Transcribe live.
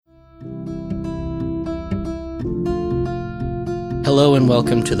Hello and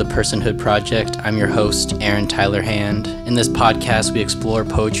welcome to the Personhood Project. I'm your host, Aaron Tyler Hand. In this podcast, we explore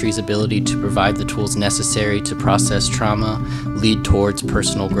poetry's ability to provide the tools necessary to process trauma, lead towards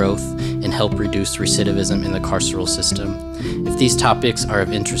personal growth, and help reduce recidivism in the carceral system. If these topics are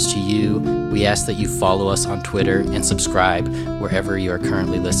of interest to you, we ask that you follow us on Twitter and subscribe wherever you are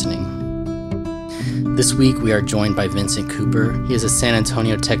currently listening. This week, we are joined by Vincent Cooper. He is a San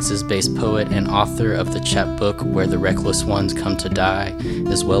Antonio, Texas-based poet and author of the chapbook Where the Reckless Ones Come to Die,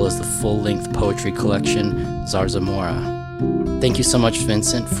 as well as the full-length poetry collection Zarzamora. Thank you so much,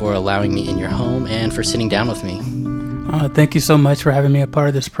 Vincent, for allowing me in your home and for sitting down with me. Thank you so much for having me a part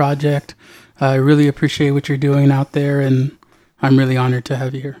of this project. I really appreciate what you're doing out there, and I'm really honored to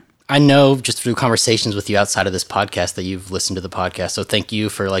have you here. I know just through conversations with you outside of this podcast that you've listened to the podcast. So thank you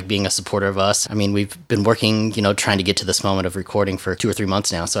for being a supporter of us. I mean, we've been working, trying to get to this moment of recording for 2 or 3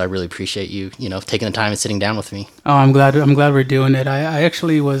 months now. So I really appreciate you, taking the time and sitting down with me. Oh, I'm glad we're doing it. I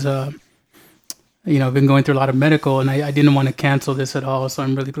actually was, been going through a lot of medical, and I didn't want to cancel this at all. So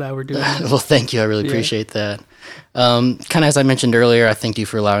I'm really glad we're doing it. Well, thank you. I really appreciate that. Kind of as I mentioned earlier, I thank you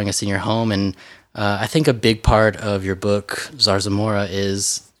for allowing us in your home. And I think a big part of your book, Zarzamora,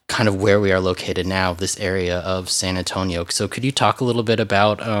 is kind of where we are located now, this area of San Antonio. So could you talk a little bit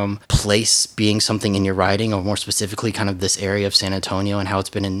about place being something in your writing, or more specifically kind of this area of San Antonio and how it's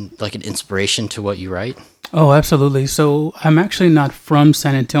been an inspiration to what you write? Oh, absolutely. So I'm actually not from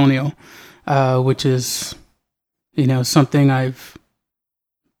San Antonio, which is, something I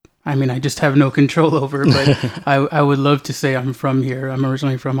just have no control over, but I would love to say I'm from here. I'm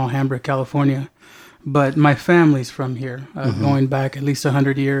originally from Alhambra, California. But my family's from here, going back at least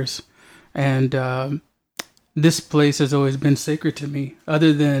 100 years. And this place has always been sacred to me.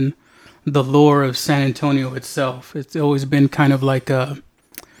 Other than the lore of San Antonio itself, it's always been kind of like a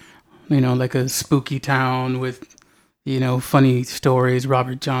spooky town with, funny stories,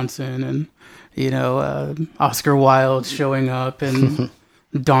 Robert Johnson and, Oscar Wilde showing up and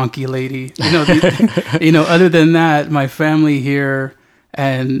Donkey Lady. Other than that, my family here,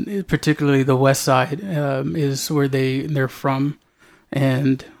 and particularly the West Side, is where they're from,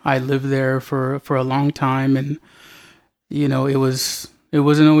 and I lived there for a long time. And it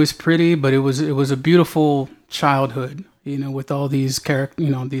wasn't always pretty, but it was a beautiful childhood. With all these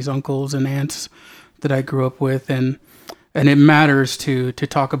these uncles and aunts that I grew up with, and it matters to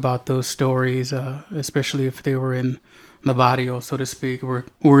talk about those stories, especially if they were in the barrio, so to speak.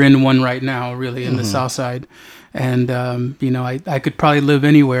 We're in one right now, really, in the South Side. And, I could probably live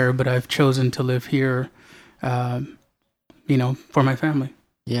anywhere, but I've chosen to live here, for my family.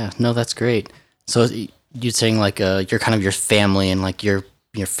 Yeah, no, that's great. So you're saying your kind of your family and your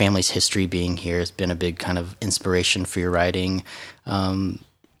family's history being here has been a big kind of inspiration for your writing.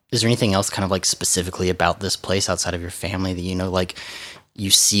 Is there anything else kind of specifically about this place outside of your family that, you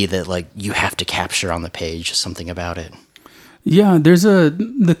see that you have to capture on the page, something about it? Yeah, there's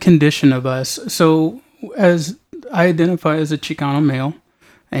the condition of us. So as I identify as a Chicano male,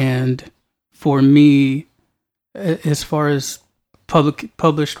 and for me, as far as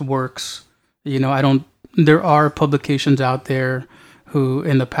published works, there are publications out there who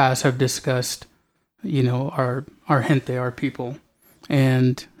in the past have discussed, our gente, our people,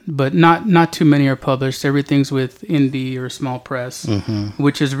 but not too many are published. Everything's with indie or small press,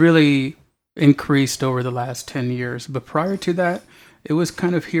 which has really increased over the last 10 years. But prior to that, it was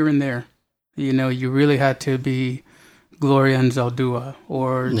kind of here and there. You really had to be Gloria Anzaldúa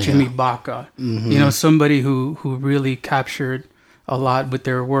or Jimmy Baca, somebody who really captured a lot with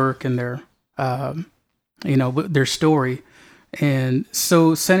their work and their, their story. And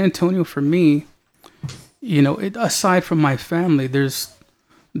so San Antonio for me, aside from my family, there's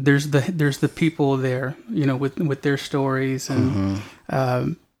the people there, with their stories and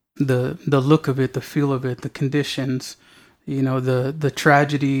the look of it, the feel of it, the conditions, the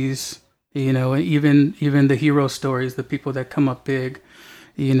tragedies, even the hero stories, the people that come up big,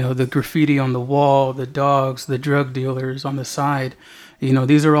 the graffiti on the wall, the dogs, the drug dealers on the side,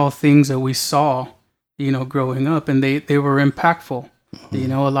 these are all things that we saw, growing up, and they were impactful. A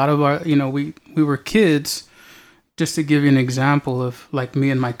lot of our, we were kids. Just to give you an example of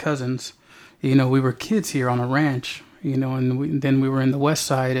me and my cousins, we were kids here on a ranch, and then we were in the West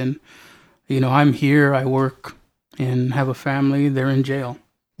Side, and, I'm here, I work and have a family, they're in jail.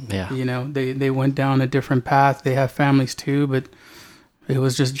 Yeah. They went down a different path. They have families too, but it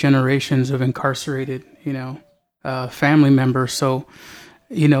was just generations of incarcerated, family members. So,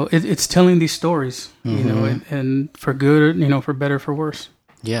 it's telling these stories, and for good, for better, for worse.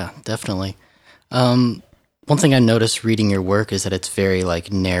 Yeah, definitely. One thing I noticed reading your work is that it's very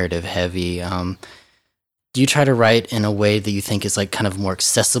narrative heavy. do you try to write in a way that you think is like kind of more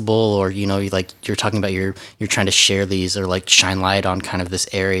accessible, or you're talking about you're trying to share these or like shine light on kind of this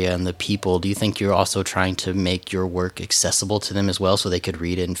area and the people? Do you think you're also trying to make your work accessible to them as well, so they could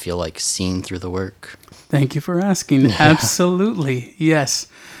read it and feel like seen through the work? Thank you for asking. Yeah. Absolutely, yes.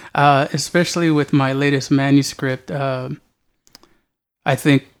 Especially with my latest manuscript, I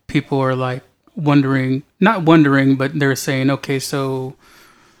think people are like not wondering, but they're saying, okay, so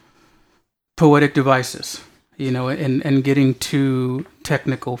poetic devices, and getting too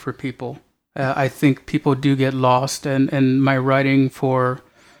technical for people. I think people do get lost, and my writing for,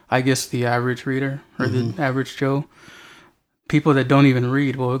 I guess, the average reader or the average Joe, people that don't even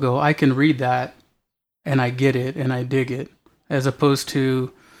read will go, I can read that and I get it and I dig it, as opposed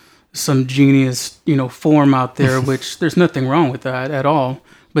to some genius, form out there, which there's nothing wrong with that at all,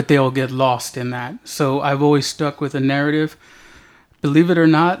 but they'll get lost in that. So I've always stuck with a narrative. Believe it or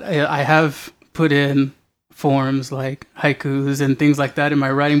not, I have put in forms like haikus and things like that in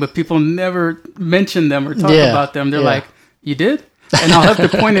my writing, but people never mention them or talk about them. They're like, you did? And I'll have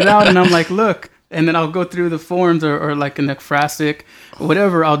to point it out, and I'm like, look. And then I'll go through the forms or like an ekphrastic,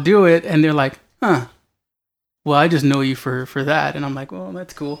 whatever, I'll do it, and they're like, huh. Well, I just know you for that. And I'm like, well,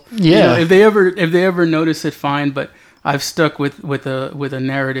 that's cool. Yeah. If they ever notice it, fine. But I've stuck with a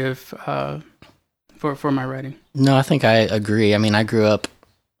narrative for my writing. No, I think I agree. I mean, I grew up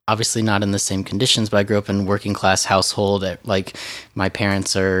obviously not in the same conditions, but I grew up in a working class household. Like, my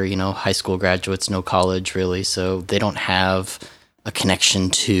parents are, high school graduates, no college really, so they don't have a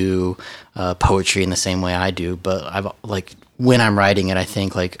connection to poetry in the same way I do. But when I'm writing it, I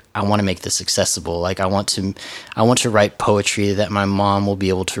think like I want to make this accessible. Like I want to write poetry that my mom will be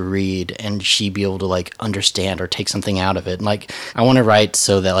able to read and she be able to like understand or take something out of it. And, like, I want to write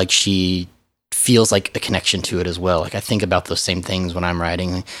so that like she feels like a connection to it as well. Like I think about those same things when I'm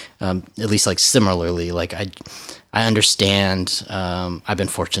writing, at least like similarly. Like I understand. I've been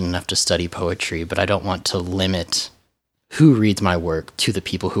fortunate enough to study poetry, but I don't want to limit who reads my work to the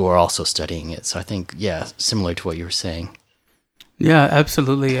people who are also studying it. So I think, similar to what you were saying. Yeah,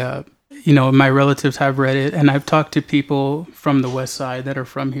 absolutely. My relatives have read it, and I've talked to people from the West Side that are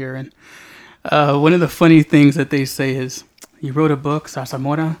from here. And one of the funny things that they say is, you wrote a book,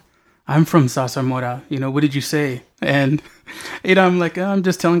 Sasamora? I'm from Sasamora. What did you say? And, I'm like, I'm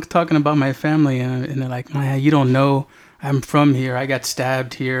just talking about my family. And they're like, Maya, you don't know. I'm from here. I got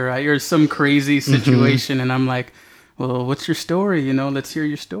stabbed here. Or some crazy situation. And I'm like, well, what's your story? Let's hear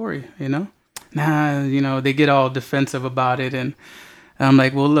your story, Nah, they get all defensive about it. And I'm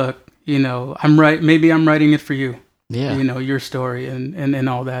like, well, look, maybe I'm writing it for you. Yeah. Your story and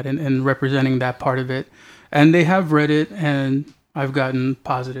all that and representing that part of it. And they have read it, and I've gotten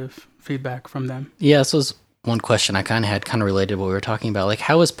positive feedback from them. Yeah, so was one question I kind of had related to what we were talking about. Like,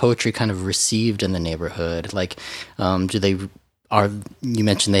 how is poetry kind of received in the neighborhood? Like, you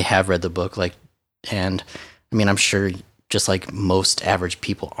mentioned they have read the book, like, and I mean, I'm sure just like most average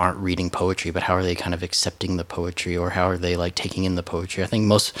people aren't reading poetry, but how are they kind of accepting the poetry, or how are they like taking in the poetry? I think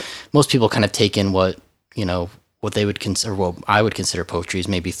most people kind of take in what they would consider, well, I would consider poetry is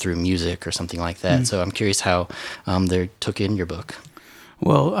maybe through music or something like that. So I'm curious how they took in your book.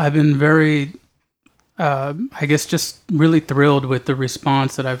 Well, I've been very, I guess, just really thrilled with the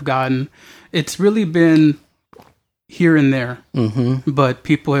response that I've gotten. It's really been here and there, but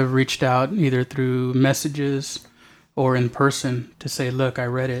people have reached out either through messages or in person to say, look, I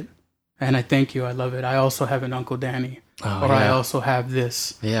read it and I thank you. I love it. I also have an Uncle Danny, I also have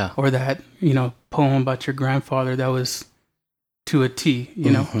this, or that, poem about your grandfather that was to a T,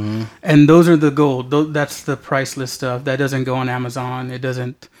 and those are the gold. That's the priceless stuff that doesn't go on Amazon. It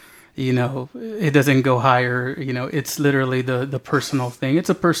doesn't, it doesn't go higher. It's literally the personal thing. It's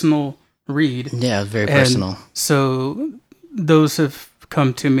a personal read. Yeah, very personal. So those have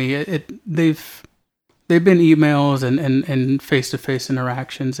come to me. They've been emails and face-to-face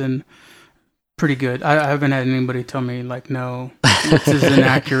interactions, and pretty good. I haven't had anybody tell me like, no, this is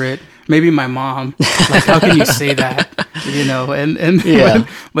inaccurate. Maybe my mom, like, how can you say that? And yeah.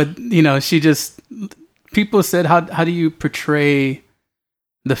 but she just, people said, how do you portray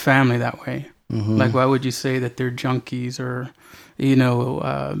the family that way? Like, why would you say that they're junkies or,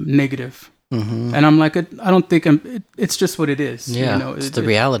 negative? And I'm like, I don't think it's just what it is. Yeah, it's the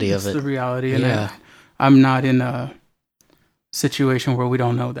reality of it. It's the reality. And I'm not in a situation where we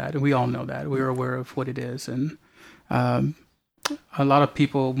don't know that. We all know that. We're aware of what it is. And a lot of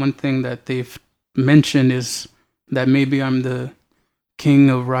people, one thing that they've mentioned is that maybe I'm the king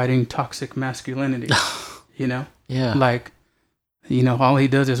of writing toxic masculinity, Yeah. Like, all he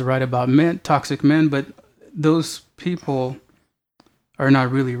does is write about men, toxic men, but those people are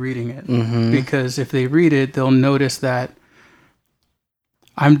not really reading it. Mm-hmm. Because if they read it, they'll notice that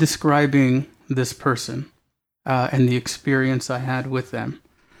I'm describing this person and the experience I had with them.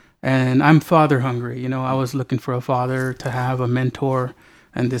 And I'm father hungry. You know, I was looking for a father to have, a mentor,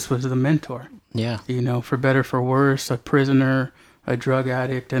 and this was the mentor. Yeah. You know, for better, for worse, a prisoner, a drug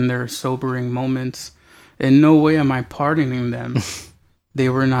addict, and their sobering moments. In no way am I pardoning them. They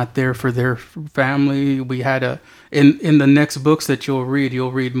were not there for their family. We had in the next books that you'll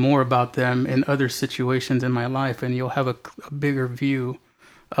read more about them in other situations in my life, and you'll have a bigger view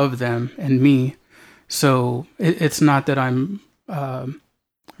of them and me. So it's not that I'm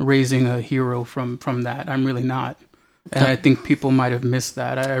raising a hero from that. I'm really not. And I think people might have missed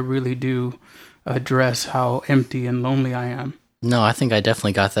that. I really do address how empty and lonely I am. No, I think I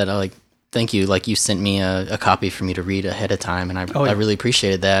definitely got that. Thank you. Like, you sent me a copy for me to read ahead of time, and I really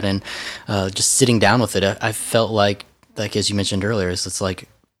appreciated that. And just sitting down with it, I felt like as you mentioned earlier, it's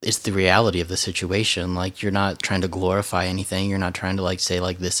the reality of the situation. Like, you're not trying to glorify anything. You're not trying to like say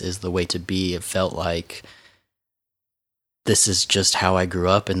like this is the way to be. It felt like this is just how I grew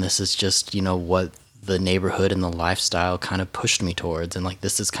up, and this is just, you know, what the neighborhood and the lifestyle kind of pushed me towards, and like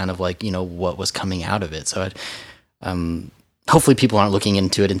this is kind of like, you know, what was coming out of it. So hopefully people aren't looking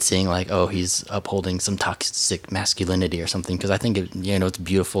into it and seeing like, oh, he's upholding some toxic masculinity or something, because I think it's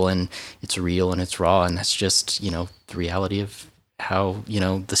beautiful and it's real and it's raw, and that's just, you know, the reality of how, you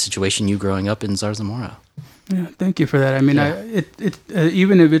know, the situation you growing up in Zarzamora. Yeah, thank you for that. I mean,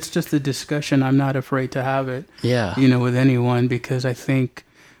 even if it's just a discussion, I'm not afraid to have it. Yeah, you know, with anyone, because I think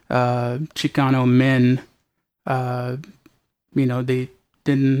Chicano men, you know, they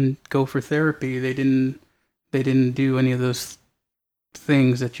didn't go for therapy. They didn't do any of those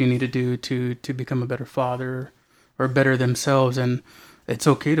things that you need to do to become a better father or better themselves, and it's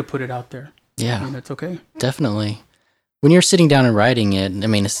okay to put it out there. Yeah, I mean, it's okay. Definitely. When you're sitting down and writing it, I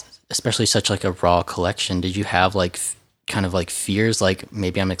mean, especially such like a raw collection, did you have like kind of like fears, like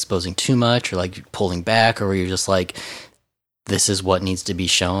maybe I'm exposing too much, or like pulling back, or were you just like, this is what needs to be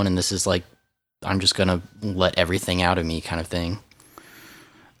shown, and this is like, I'm just gonna let everything out of me kind of thing?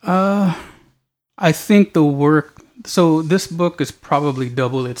 I think the work. So this book is probably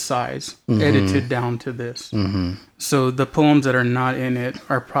double its size, edited down to this. Mm-hmm. So the poems that are not in it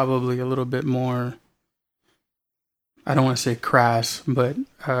are probably a little bit more, I don't want to say crass, but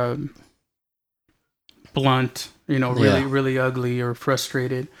blunt, you know, really ugly or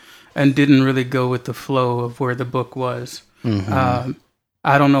frustrated, and didn't really go with the flow of where the book was. Mm-hmm.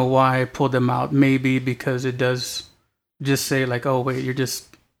 I don't know why I pulled them out. Maybe because it does just say like, oh, wait, you're just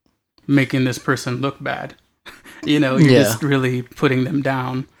making this person look bad. You know, you're just really putting them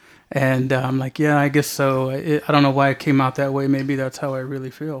down. And I'm like, yeah, I guess so. I don't know why it came out that way. Maybe that's how I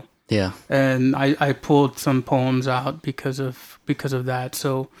really feel. Yeah. And I pulled some poems out because of that.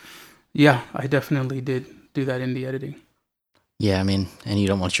 So, yeah, I definitely did do that in the editing. Yeah, I mean, and you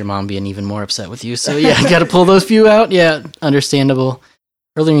don't want your mom being even more upset with you. So, yeah, you got to pull those few out. Yeah, understandable.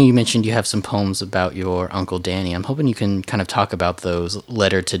 Earlier you mentioned you have some poems about your Uncle Danny. I'm hoping you can kind of talk about those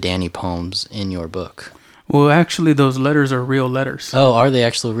Letter to Danny poems in your book. Well, actually, those letters are real letters. Oh, are they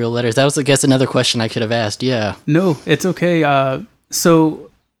actual real letters? That was, I guess, another question I could have asked. Yeah. No, it's okay. So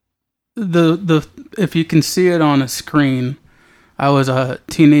the if you can see it on a screen, I was a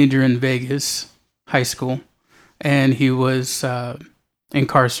teenager in Vegas, high school, and he was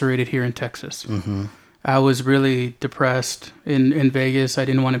incarcerated here in Texas. Mm-hmm. I was really depressed in Vegas. I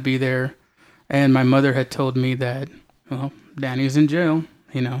didn't want to be there. And my mother had told me that, well, Danny's in jail,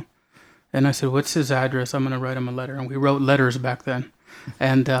 you know. And I said, what's his address? I'm going to write him a letter. And we wrote letters back then.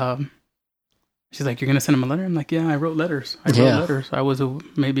 And she's like, you're going to send him a letter? I'm like, yeah, I wrote letters. I wrote letters. I was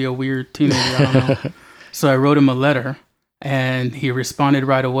maybe a weird teenager. I don't know. So I wrote him a letter, and he responded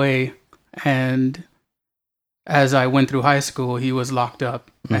right away. And as I went through high school, he was locked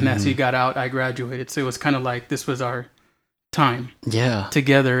up. Mm-hmm. And as he got out, I graduated. So it was kind of like this was our time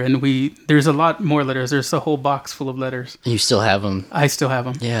together. And there's a lot more letters. There's a whole box full of letters. You still have them? I still have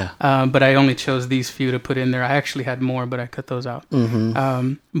them. Yeah. But I only chose these few to put in there. I actually had more, but I cut those out.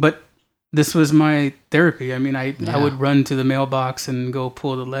 Mm-hmm. But this was my therapy. I mean, I would run to the mailbox and go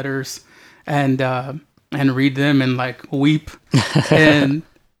pull the letters and read them and like weep. And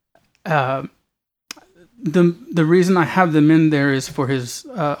the reason I have them in there is for his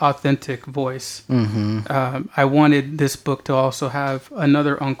authentic voice. Mm-hmm. I wanted this book to also have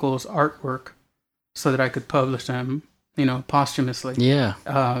another uncle's artwork so that I could publish them, you know, posthumously. Yeah.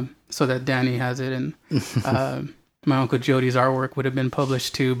 So that Danny has it, and my Uncle Jody's artwork would have been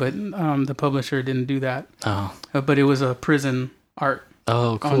published too, but the publisher didn't do that. Oh. But it was a prison art.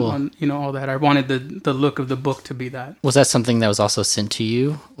 Oh, cool. On all that. I wanted the look of the book to be that. Was that something that was also sent to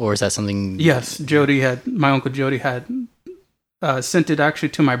you, or is that something? Yes, my Uncle Jody had sent it actually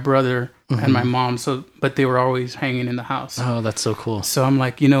to my brother and my mom. But they were always hanging in the house. Oh, that's so cool. So I'm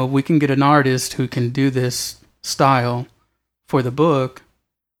like, we can get an artist who can do this style for the book.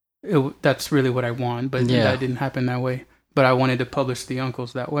 That's really what I want, but that didn't happen that way. But I wanted to publish the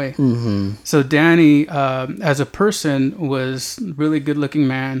uncles that way. Mm-hmm. So Danny, as a person, was a really good-looking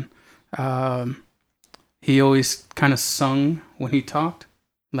man. He always kind of sung when he talked.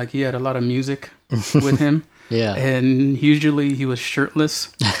 Like he had a lot of music with him. Yeah. And usually he was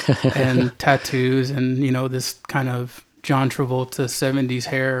shirtless and tattoos and, this kind of John Travolta 70s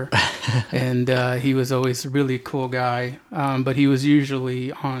hair. And he was always a really cool guy. But he was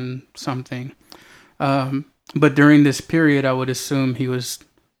usually on something. But during this period, I would assume he was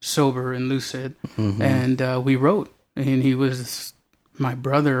sober and lucid. Mm-hmm. And we wrote. And he was my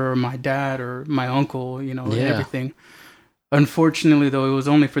brother or my dad or my uncle, and everything. Unfortunately, though, it was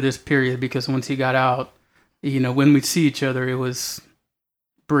only for this period because once he got out, when we'd see each other, it was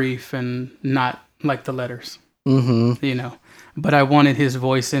brief and not like the letters, But I wanted his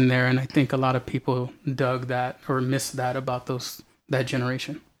voice in there, and I think a lot of people dug that or missed that about that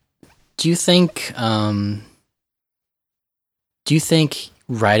generation. Do you think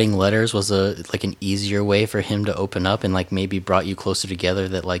writing letters was an easier way for him to open up and like maybe brought you closer together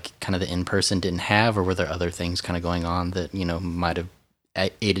that like kind of the in-person didn't have, or were there other things kind of going on that, might have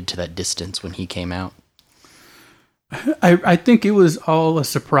aided to that distance when he came out? I think it was all a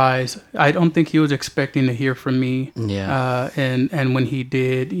surprise. I don't think he was expecting to hear from me. Yeah. And when he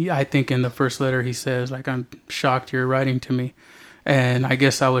did, I think in the first letter he says like, "I'm shocked you're writing to me." And I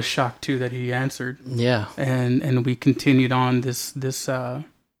guess I was shocked too that he answered. Yeah. And we continued on this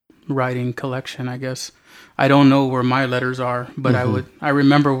writing collection, I guess. I don't know where my letters are, but I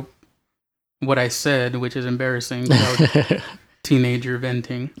remember what I said, which is embarrassing. Teenager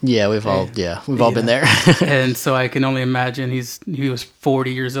venting. Yeah, we've all been there. And so I can only imagine he was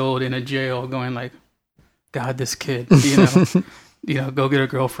 40 years old in a jail going like, God, this kid, go get a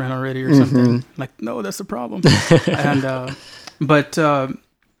girlfriend already or something. Like, no, that's the problem. And but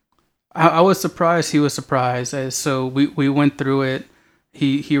I was surprised. He was surprised. So we went through it.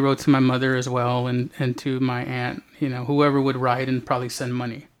 He wrote to my mother as well and to my aunt, whoever would write and probably send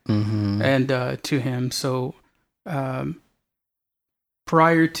money and to him. So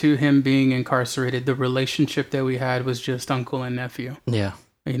prior to him being incarcerated, the relationship that we had was just uncle and nephew. Yeah.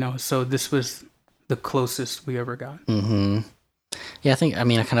 So this was the closest we ever got. Mm-hmm. Yeah,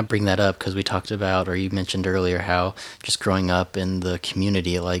 I kind of bring that up because we talked about, or you mentioned earlier, how just growing up in the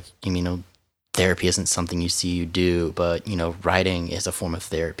community, like, therapy isn't something you see you do, but, writing is a form of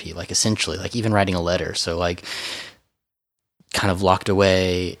therapy, like essentially, like even writing a letter. So like kind of locked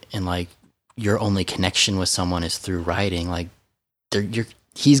away and like your only connection with someone is through writing. Like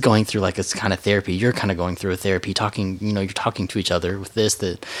he's going through like this kind of therapy. You're kind of going through a therapy talking, you're talking to each other with this,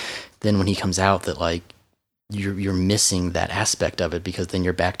 that then when he comes out that like, you're missing that aspect of it because then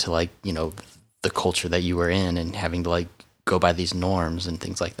you're back to like, the culture that you were in and having to like go by these norms and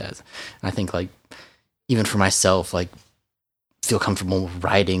things like that. And I think like, even for myself, like feel comfortable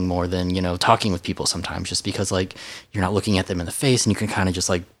writing more than, talking with people sometimes just because like you're not looking at them in the face and you can kind of just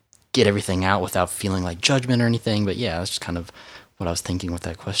like get everything out without feeling like judgment or anything. But yeah, that's just kind of what I was thinking with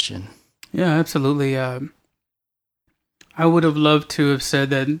that question. Yeah, absolutely. I would have loved to have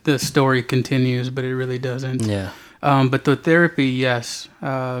said that the story continues, but it really doesn't. Yeah. But the therapy, yes.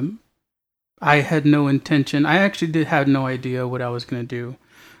 I had no intention. I actually had no idea what I was going to do.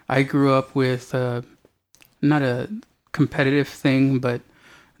 I grew up with not a competitive thing, but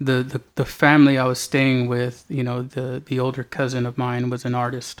the family I was staying with, the older cousin of mine was an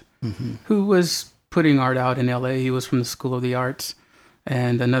artist who was putting art out in LA. He was from the School of the Arts,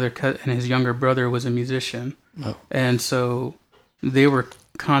 and and his younger brother was a musician. Oh. And so they were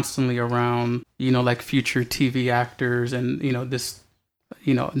constantly around, like future TV actors and, this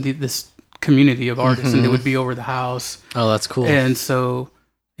community of artists, and they would be over the house. Oh, that's cool. And so,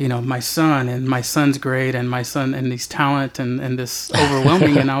 my son's great, and my son, and he's talent and this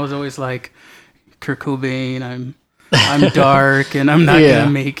overwhelming. And I was always like, Kurt Cobain, I'm dark and I'm not going to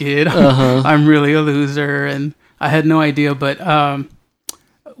make it. I'm really a loser. And I had no idea. But,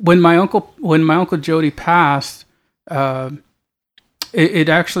 when my uncle Jody passed, it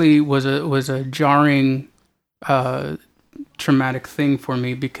actually was a jarring, traumatic thing for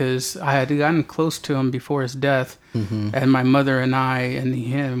me because I had gotten close to him before his death, and my mother and I and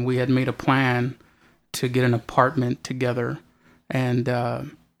him, we had made a plan to get an apartment together, and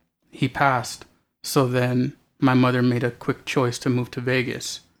he passed. So then my mother made a quick choice to move to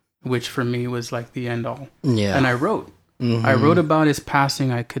Vegas, which for me was like the end all. Yeah. And I wrote. I wrote about his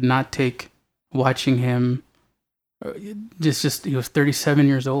passing. I could not take watching him. Just he was 37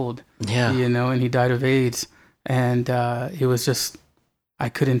 years old. Yeah. And he died of AIDS. And it was just, I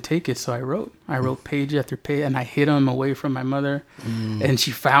couldn't take it. So I wrote page after page, and I hid them away from my mother. And she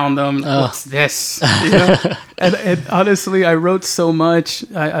found them. What's this? And honestly, I wrote so much.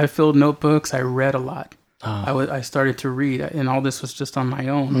 I filled notebooks. I read a lot. I started to read, and all this was just on my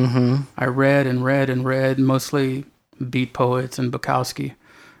own. I read and read and read, mostly beat poets and Bukowski,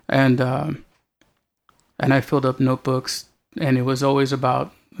 and I filled up notebooks, and it was always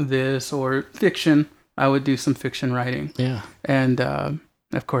about this or fiction. I would do some fiction writing. Yeah, and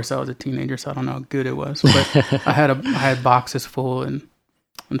of course I was a teenager, so I don't know how good it was, but I had boxes full, and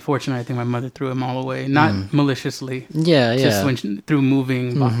unfortunately, I think my mother threw them all away, not maliciously. Just when through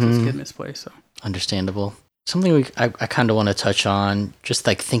moving boxes get misplaced. So. Understandable. Something I kind of want to touch on, just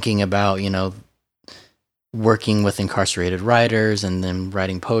like thinking about, working with incarcerated writers and then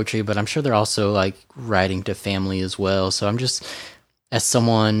writing poetry, but I'm sure they're also like writing to family as well. So I'm just, as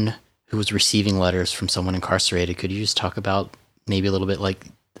someone who was receiving letters from someone incarcerated, could you just talk about maybe a little bit like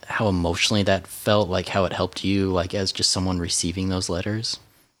how emotionally that felt, like how it helped you, like as just someone receiving those letters?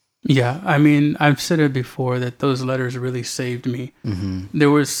 Yeah, I mean, I've said it before that those letters really saved me. There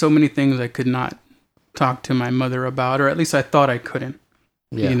were so many things I could not talk to my mother about, or at least I thought I couldn't.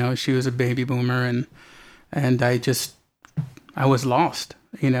 Yeah. She was a baby boomer, and I was lost,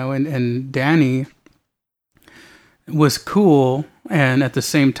 and Danny was cool, and at the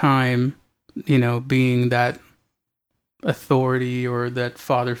same time, being that authority or that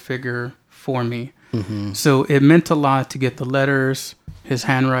father figure for me. So it meant a lot to get the letters. His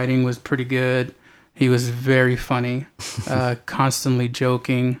handwriting was pretty good. He was very funny, constantly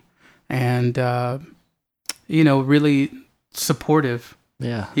joking, and really supportive.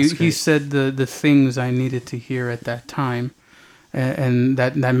 Yeah, he said the things I needed to hear at that time, and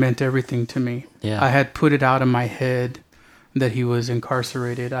that meant everything to me. Yeah, I had put it out of my head that he was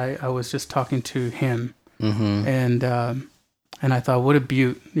incarcerated. I was just talking to him, and I thought, what a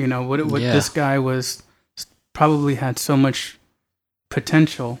beaut, what this guy was, probably had so much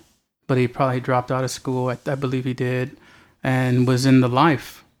potential, but he probably dropped out of school. I believe he did, and was in that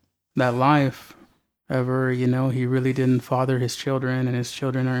life. Ever, he really didn't father his children, and his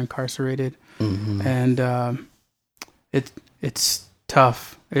children are incarcerated, and it's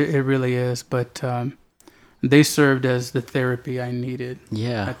tough. It really is, but they served as the therapy I needed.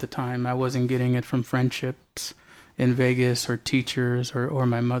 Yeah. At the time, I wasn't getting it from friendships in Vegas or teachers or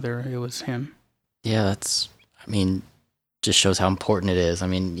my mother. It was him. Yeah, just shows how important it is.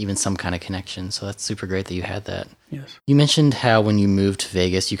 Even some kind of connection. So that's super great that you had that. Yes. You mentioned how when you moved to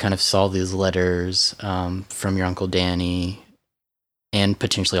Vegas, you kind of saw these letters from your Uncle Danny and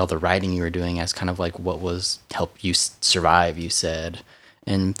potentially all the writing you were doing as kind of like what was help you survive, you said.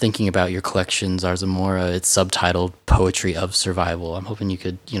 And thinking about your collection, Zarzamora, it's subtitled Poetry of Survival. I'm hoping you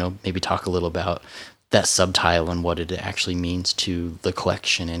could, maybe talk a little about that subtitle and what it actually means to the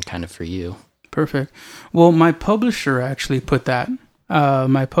collection and kind of for you. Perfect. Well, my publisher actually put that.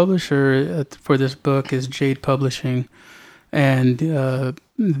 My publisher for this book is Jade Publishing, and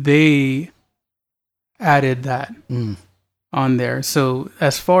they added that on there. So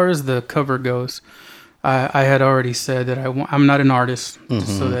as far as the cover goes, I had already said that I'm not an artist,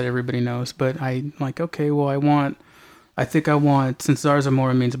 just so that everybody knows, but I think I want, since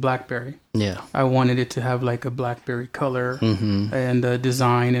Zarzamora means blackberry. Yeah. I wanted it to have like a blackberry color and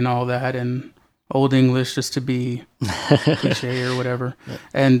design and all that, and Old English just to be cliche or whatever.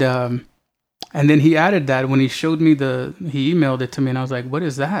 And then he added that when he showed me he emailed it to me, and I was like, what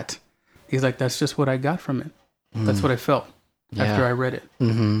is that? He's like, that's just what I got from it. That's what I felt after I read it.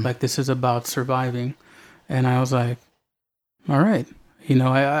 Like, this is about surviving. And I was like, all right.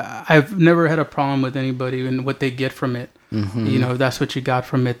 I've never had a problem with anybody and what they get from it. That's what you got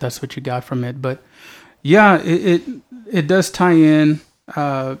from it. That's what you got from it. But yeah, it does tie in.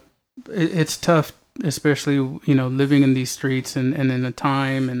 It's tough, especially, living in these streets and in the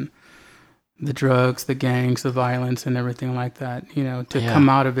time and the drugs, the gangs, the violence and everything like that, to come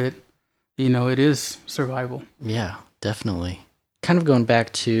out of it, it is survival. Yeah, definitely. Kind of going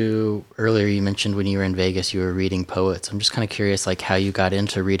back to earlier, you mentioned when you were in Vegas, you were reading poets. I'm just kind of curious, like how you got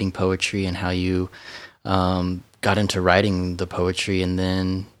into reading poetry and how you got into writing the poetry. And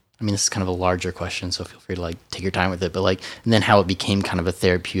then, this is kind of a larger question, so feel free to take your time with it. But and then how it became kind of a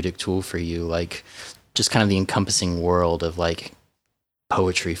therapeutic tool for you, just kind of the encompassing world of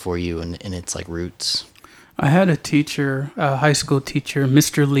poetry for you and its roots. I had a teacher, a high school teacher,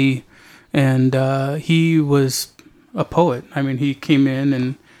 Mr. Lee, and he was a poet. I mean, he came in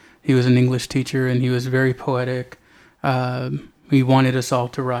and he was an English teacher, and he was very poetic. He wanted us all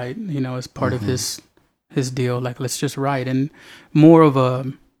to write, as part of his deal. Like, let's just write, and more of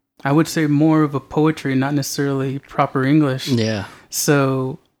a, I would say, more of a poetry, not necessarily proper English. Yeah.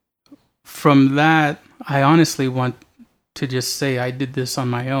 So from that, I honestly want to just say I did this on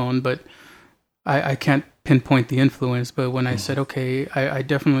my own, but I can't pinpoint the influence. But when I said, okay, I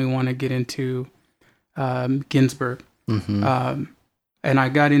definitely want to get into Ginsberg. And I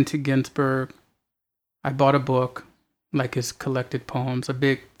got into Ginsberg. I bought a book, like his collected poems, a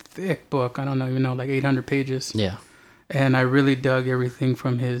big, thick book. I don't know, like 800 pages. Yeah. And I really dug everything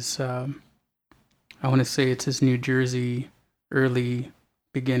from his, I want to say it's his New Jersey early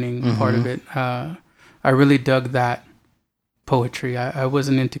beginning part of it. I really dug that poetry. I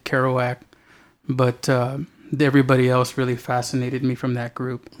wasn't into Kerouac, but everybody else really fascinated me from that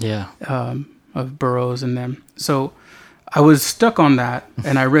group. Yeah. Of Burroughs and them. So I was stuck on that,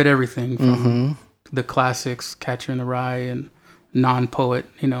 and I read everything from the classics, Catcher in the Rye, and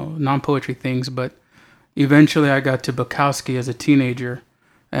non-poetry things. But eventually I got to Bukowski as a teenager,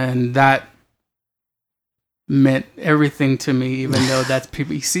 and that meant everything to me, even though that's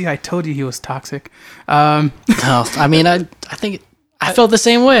people. You see, I told you he was toxic. No, I mean, I think I felt the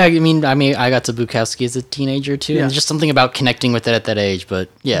same way. I mean, I got to Bukowski as a teenager too, and just something about connecting with it at that age. But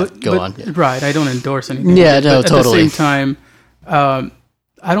go on. Yeah. Right, I don't endorse anything. Yeah, no, but totally. At the same time,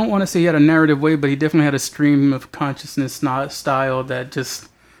 I don't want to say he had a narrative way, but he definitely had a stream of consciousness style that just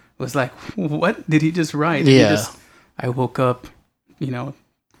was like, what did he just write? Yeah. I woke up,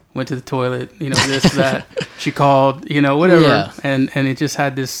 went to the toilet, this, that. She called, whatever. Yeah. And it just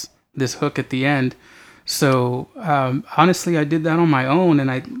had this hook at the end. So honestly, I did that on my own,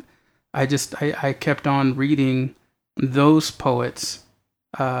 and I kept on reading those poets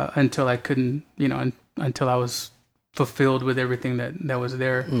until I couldn't, until I was fulfilled with everything that was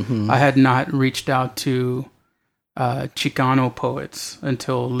there. I had not reached out to Chicano poets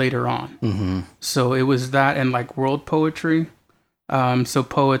until later on. So it was that and like world poetry. So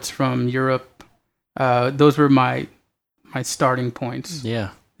poets from Europe, those were my starting points.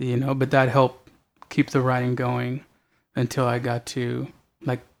 Yeah. But that helped keep the writing going until I got to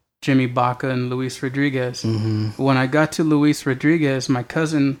like Jimmy Baca and Luis Rodriguez. When I got to Luis Rodriguez, my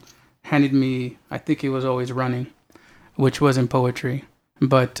cousin handed me, I think he was always running, which wasn't poetry,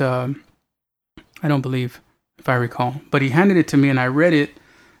 but I don't believe, if I recall. But he handed it to me, and I read it,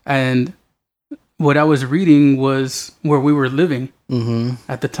 and what I was reading was where we were living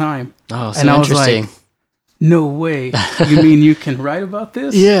at the time. Oh, so and I was interesting. like, no way. You mean you can write about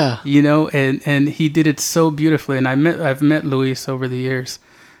this? Yeah. And he did it so beautifully. And I've met Luis over the years,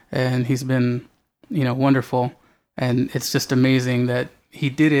 and he's been, wonderful. And it's just amazing that he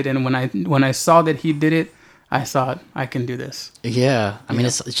did it. And when I saw that he did it, I thought, I can do this. Yeah. I mean,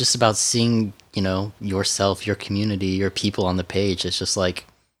 it's just about seeing, yourself, your community, your people on the page. It's just like,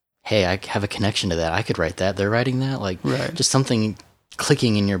 hey, I have a connection to that. I could write that. They're writing that. Like, just something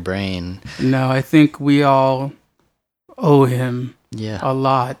clicking in your brain. No, I think we all owe him a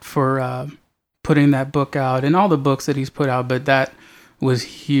lot for putting that book out and all the books that he's put out. But that was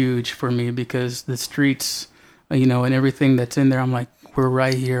huge for me because the streets, and everything that's in there, I'm like, we're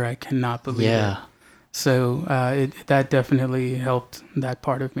right here. I cannot believe it. So that definitely helped that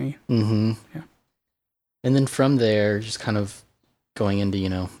part of me. Yeah. And then from there, just kind of going into,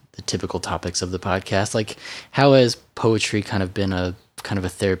 the typical topics of the podcast, like how has poetry kind of been a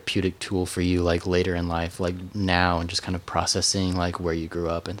therapeutic tool for you, like later in life, like now, and just kind of processing like where you grew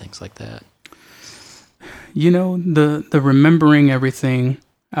up and things like that? The remembering everything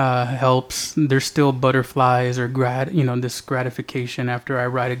helps. There's still butterflies or this gratification after I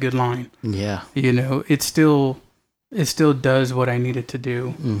write a good line. Yeah. It still does what I need it to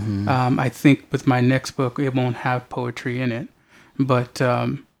do. I think with my next book, it won't have poetry in it, but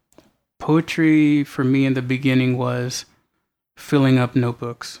poetry for me in the beginning was filling up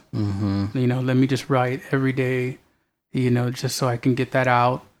notebooks. Let me just write every day, just so I can get that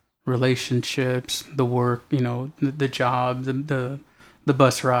out. Relationships, the work, the job, the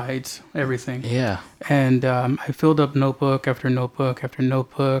bus rides, everything. Yeah. And I filled up notebook after notebook after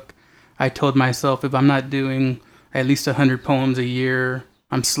notebook. I told myself if I'm not doing at least 100 poems a year,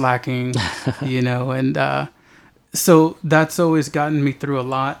 I'm slacking, and so that's always gotten me through a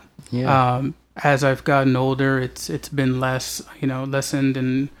lot. Yeah. As I've gotten older, it's been less, lessened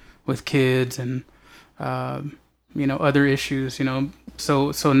and with kids and, other issues,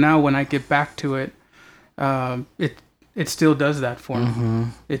 So now when I get back to it, it still does that for me.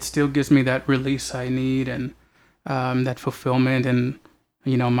 It still gives me that release I need and that fulfillment. And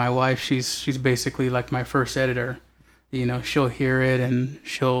My wife, she's basically like my first editor. She'll hear it and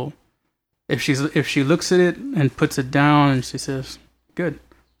if she looks at it and puts it down and she says, "Good.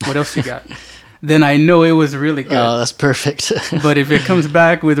 What else you got?" then I know it was really good. Oh, that's perfect. But if it comes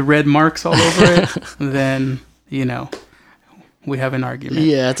back with red marks all over it, then, we have an argument.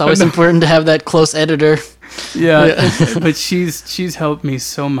 Yeah, it's always important to have that close editor. Yeah. But she's helped me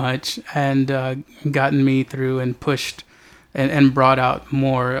so much and gotten me through and pushed and brought out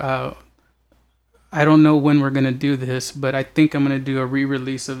more. I don't know when we're going to do this, but I think I'm going to do a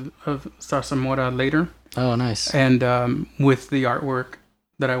re-release of Sarsamora later. Oh, nice. And with the artwork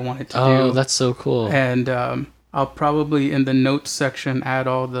that I wanted to do. Oh, that's so cool. And I'll probably in the notes section add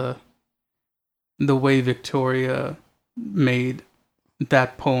all the way Victoria made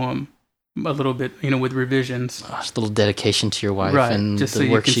that poem a little bit, with revisions. Oh, just a little dedication to your wife, right? And just the so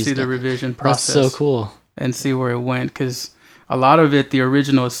you work can she's see done. the revision process. That's so cool. And see where it went, because a lot of it, the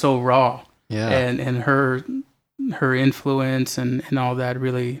original, is so raw. Yeah. And her influence and all that,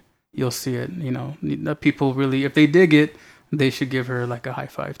 really, you'll see it. The people really, if they dig it, they should give her like a high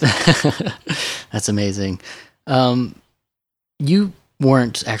five. That's amazing. You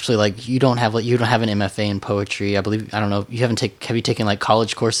weren't actually you don't have an MFA in poetry. I believe, I don't know, have you taken like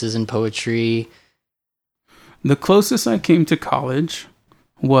college courses in poetry? The closest I came to college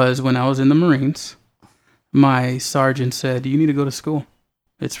was when I was in the Marines. My sergeant said, "You need to go to school.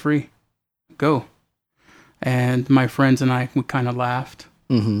 It's free. Go." And my friends and I, we kind of laughed.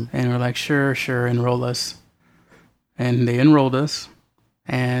 Mm-hmm. And we're like, sure, enroll us. And they enrolled us.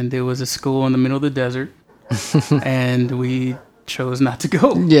 And it was a school in the middle of the desert. And we chose not to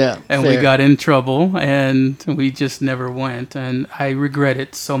go. Yeah. And fair. we got in trouble. And we just never went. And I regret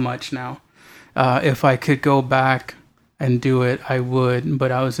it so much now. If I could go back and do it, I would.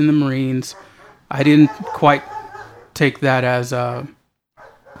 But I was in the Marines. I didn't quite take that as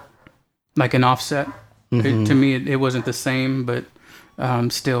like an offset. Mm-hmm. To me, it wasn't the same, but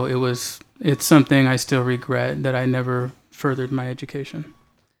still, it's something I still regret that I never furthered my education.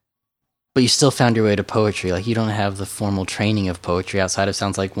 But you still found your way to poetry. Like, you don't have the formal training of poetry outside of,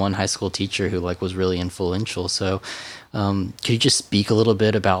 sounds like, one high school teacher who was really influential. So could you just speak a little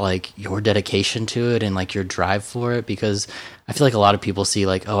bit about your dedication to it and your drive for it? Because I feel like a lot of people see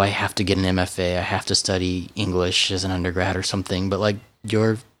oh, I have to get an MFA, I have to study English as an undergrad or something. But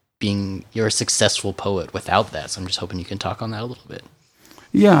you're a successful poet without that. So I'm just hoping you can talk on that a little bit.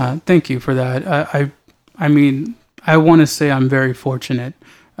 Yeah, thank you for that. I mean, I want to say I'm very fortunate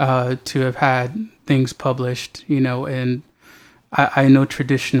to have had things published, and I know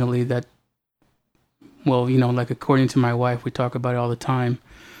traditionally that, according to my wife, we talk about it all the time.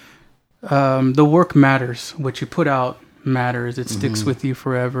 The work matters. What you put out matters. It sticks with you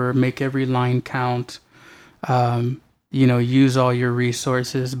forever. Make every line count. Use all your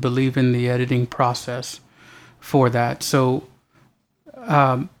resources, believe in the editing process for that. So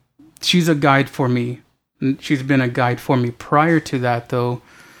she's a guide for me. She's been a guide for me. Prior to that, though,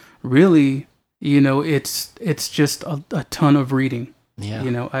 really, it's just a ton of reading.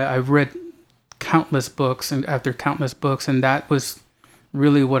 Yeah. I've read countless books and after countless books, and that was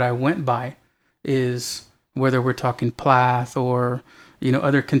really what I went by, is whether we're talking Plath or,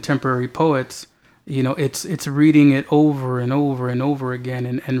 other contemporary poets, it's reading it over and over and over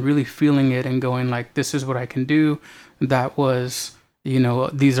again and really feeling it and going this is what I can do. That was,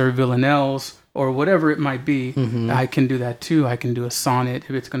 these are villanelles or whatever it might be. Mm-hmm. I can do that too. I can do a sonnet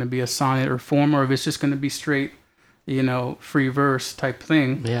if it's going to be a sonnet or form, or if it's just going to be straight, free verse type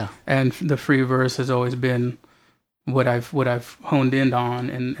thing. Yeah. And the free verse has always been what I've honed in on,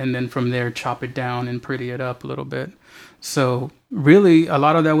 and then from there chop it down and pretty it up a little bit. So really a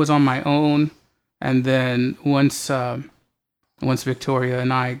lot of that was on my own. And then once Victoria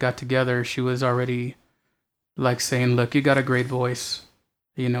and I got together, she was already saying, "Look, you got a great voice.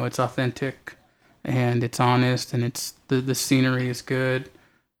 It's authentic and it's honest and it's the scenery is good.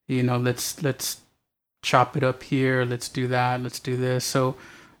 Let's chop it up here. Let's do that. Let's do this." So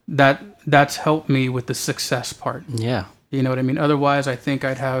that's helped me with the success part. Yeah. You know what I mean? Otherwise, I think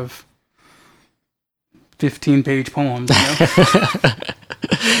I'd have 15-page poems.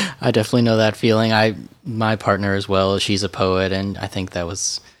 I definitely know that feeling. My partner as well, she's a poet, and I think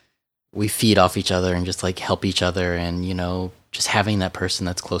we feed off each other and just help each other, and just having that person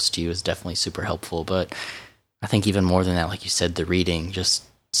that's close to you is definitely super helpful. But I think even more than that, like you said, the reading, just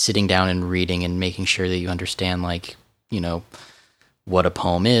sitting down and reading and making sure that you understand what a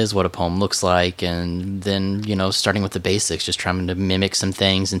poem is, what a poem looks like, and then starting with the basics, just trying to mimic some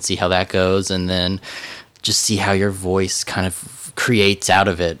things and see how that goes, and then just see how your voice kind of creates out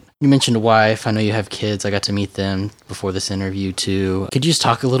of it. You mentioned a wife. I know you have kids. I got to meet them before this interview too. Could you just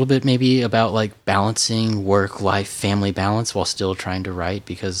talk a little bit maybe about like balancing work, life, family balance while still trying to write?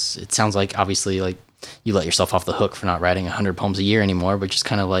 Because it sounds like obviously like you let yourself off the hook for not writing 100 poems a year anymore, but just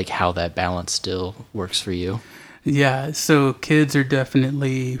kind of like how that balance still works for you. Yeah, so kids are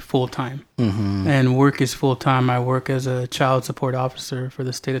definitely full-time, and work is full-time. I work as a child support officer for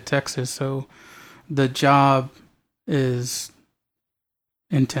the state of Texas, so the job is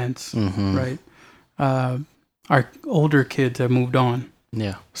intense, right? Our older kids have moved on.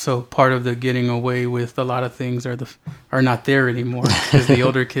 Yeah. So part of the getting away with a lot of things are not there anymore because the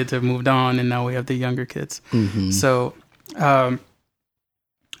older kids have moved on, and now we have the younger kids. So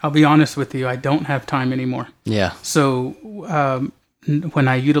I'll be honest with you, I don't have time anymore. Yeah. So when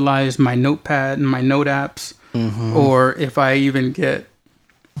I utilize my notepad and my note apps, or if I even get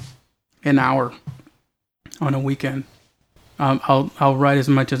an hour on a weekend, I'll write as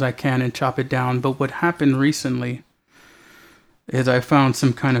much as I can and chop it down. But what happened recently is I found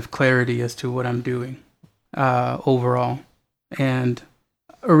some kind of clarity as to what I'm doing overall. And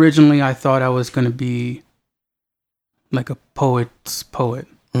originally I thought I was going to be like a poet's poet,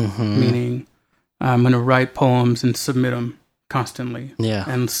 meaning I'm going to write poems and submit them constantly,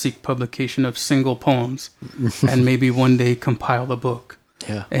 and seek publication of single poems and maybe one day compile a book.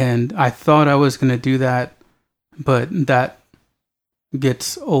 Yeah. And I thought I was going to do that, but that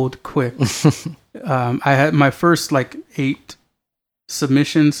gets old quick. I had my first like 8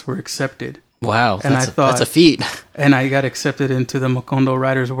 submissions were accepted. Wow. And that's a feat. And I got accepted into the Macondo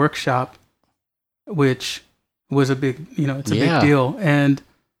Writers Workshop, which was a big, it's a big deal. And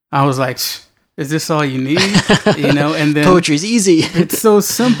I was like, is this all you need? And then poetry's easy. It's so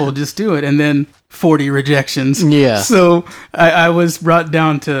simple. Just do it. And then 40 rejections. Yeah. So I was brought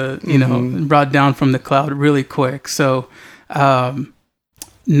down to, brought down from the cloud really quick. So,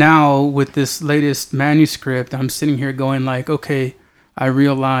 now with this latest manuscript, I'm sitting here going like, okay, I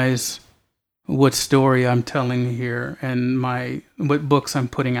realize what story I'm telling here and what books I'm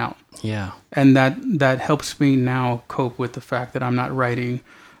putting out. Yeah. And that helps me now cope with the fact that I'm not writing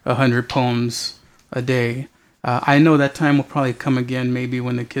 100 poems a day. I know that time will probably come again, maybe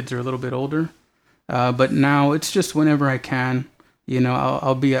when the kids are a little bit older. But now it's just whenever I can.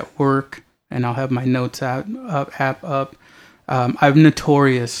 I'll be at work and I'll have my notes app up. I'm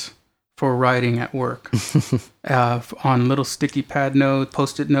notorious for writing at work on little sticky pad notes,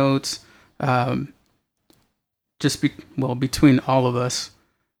 Post-it notes. Between all of us,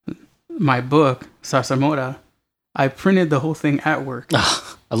 my book, Sarsamora, I printed the whole thing at work.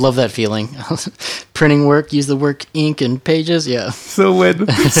 Oh, I love that feeling. Printing work, use the work ink and pages. Yeah. So when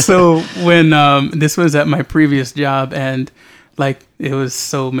this was at my previous job, and like it was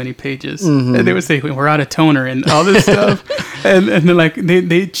so many pages, and they would say we're out of toner and all this stuff, and then like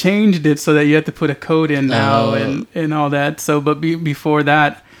they changed it so that you have to put a code in now and all that. So, but before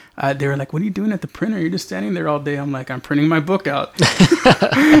that, they were like, "What are you doing at the printer? You're just standing there all day." I'm like, "I'm printing my book out."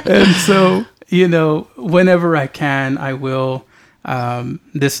 And so, whenever I can, I will.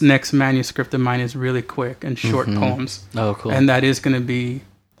 This next manuscript of mine is really quick and short poems. Oh, cool. And that is going to be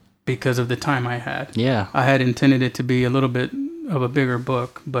because of the time I had. Yeah. I had intended it to be a little bit of a bigger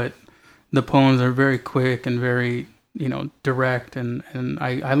book, but the poems are very quick and very, direct, and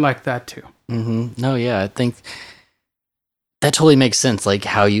I like that too. No, yeah, I think that totally makes sense, like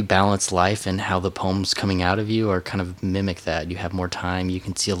how you balance life and how the poems coming out of you are kind of mimic that. You have more time, you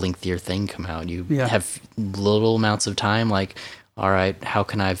can see a lengthier thing come out. You have little amounts of time, like, all right, how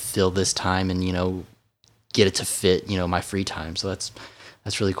can I fill this time and, get it to fit, my free time. So that's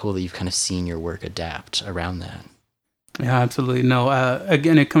really cool that you've kind of seen your work adapt around that. Yeah, absolutely. No,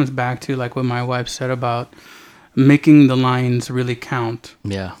 again, it comes back to like what my wife said about making the lines really count.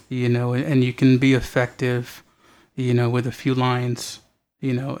 Yeah. And you can be effective, with a few lines,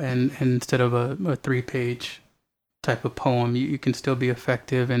 and instead of a 3-page type of poem, you can still be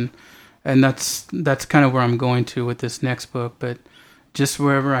effective. And that's kind of where I'm going to with this next book, but just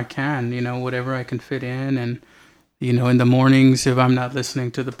wherever I can, whatever I can fit in. And, in the mornings, if I'm not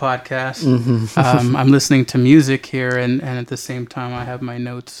listening to the podcast, I'm listening to music here. And at the same time, I have my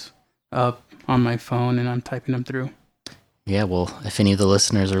notes up on my phone and I'm typing them through. Yeah, well, if any of the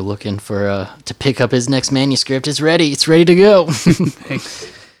listeners are looking for to pick up his next manuscript, it's ready. It's ready to go.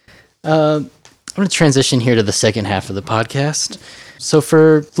 Thanks. I'm going to transition here to the second half of the podcast. So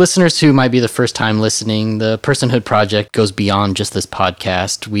for listeners who might be the first time listening, the Personhood Project goes beyond just this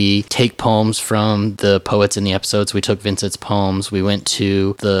podcast. We take poems from the poets in the episodes. We took Vincent's poems. We went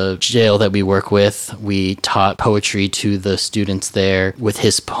to the jail that we work with. We taught poetry to the students there with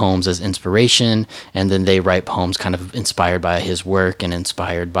his poems as inspiration. And then they write poems kind of inspired by his work and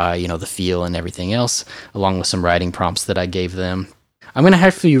inspired by, the feel and everything else, along with some writing prompts that I gave them. I'm going to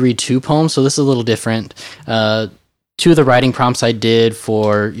have you read two poems, so this is a little different. Two of the writing prompts I did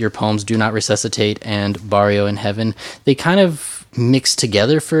for your poems, Do Not Resuscitate and Barrio in Heaven, they kind of mixed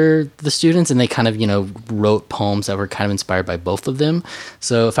together for the students, and they kind of, wrote poems that were kind of inspired by both of them.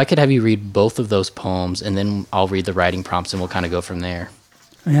 So if I could have you read both of those poems, and then I'll read the writing prompts, and we'll kind of go from there.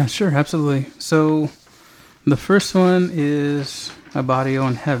 Yeah, sure, absolutely. So the first one is A Barrio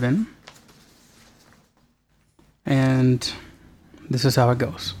in Heaven, and this is how it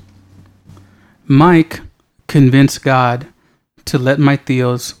goes. Mike convinced God to let my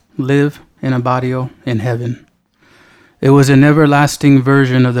Theos live in a barrio in heaven. It was an everlasting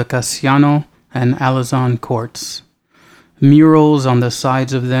version of the Casiano and Alazan courts. Murals on the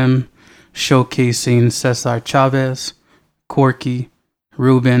sides of them showcasing Cesar Chavez, Corky,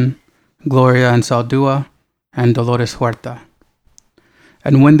 Ruben, Gloria and Saldua, and Dolores Huerta.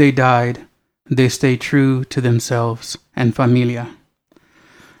 And when they died, they stayed true to themselves and familia.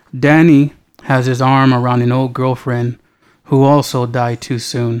 Danny has his arm around an old girlfriend who also died too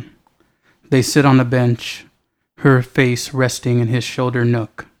soon. They sit on a bench, her face resting in his shoulder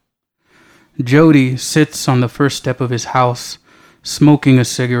nook. Jody sits on the first step of his house, smoking a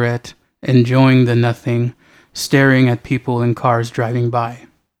cigarette, enjoying the nothing, staring at people in cars driving by.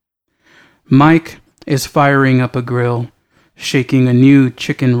 Mike is firing up a grill, shaking a new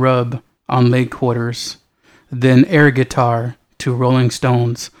chicken rub on leg quarters, then air guitar to Rolling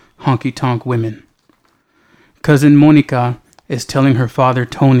Stones' Honky Tonk Women. Cousin Monica is telling her father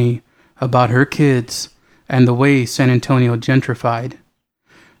Tony about her kids and the way San Antonio gentrified.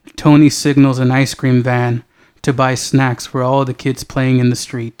 Tony signals an ice cream van to buy snacks for all the kids playing in the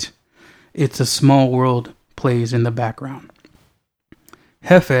street. It's a Small World plays in the background.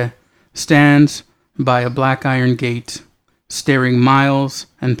 Jefe stands by a black iron gate, staring miles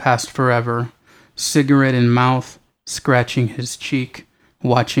and past forever, cigarette in mouth, scratching his cheek,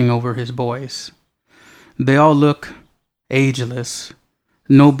 watching over his boys. They all look ageless,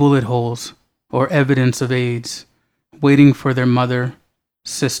 no bullet holes or evidence of AIDS, waiting for their mother,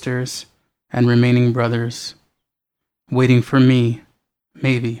 sisters, and remaining brothers. Waiting for me,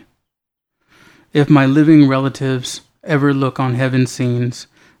 maybe. If my living relatives ever look on heaven scenes,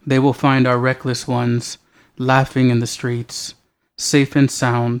 they will find our reckless ones laughing in the streets, safe and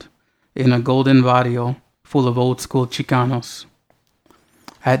sound, in a golden barrio full of old-school Chicanos.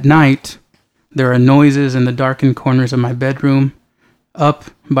 At night, there are noises in the darkened corners of my bedroom, up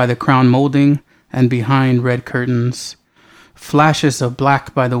by the crown molding and behind red curtains. Flashes of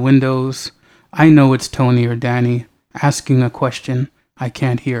black by the windows. I know it's Tony or Danny asking a question I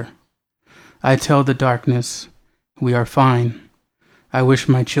can't hear. I tell the darkness, we are fine. I wish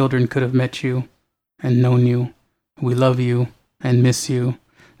my children could have met you and known you. We love you and miss you.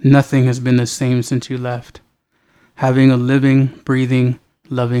 Nothing has been the same since you left. Having a living, breathing,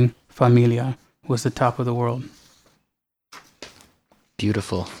 loving familia was the top of the world.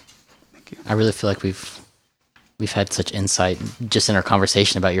 Beautiful. Thank you. I really feel like we've had such insight just in our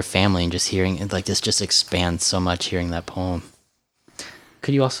conversation about your family, and just hearing it, like, this just expands so much hearing that poem.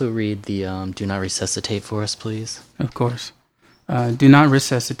 Could you also read the Do Not Resuscitate for us, please? Of course. Do Not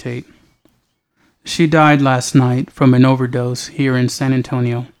Resuscitate. She died last night from an overdose here in San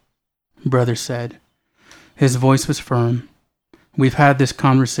Antonio, brother said. His voice was firm. We've had this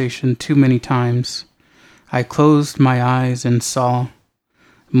conversation too many times. I closed my eyes and saw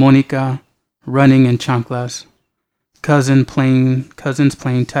Monica running in chanclas, cousins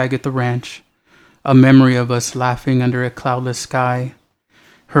playing tag at the ranch, a memory of us laughing under a cloudless sky,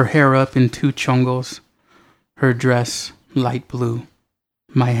 her hair up in two chongos, her dress light blue,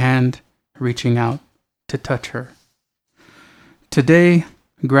 my hand reaching out to touch her. Today,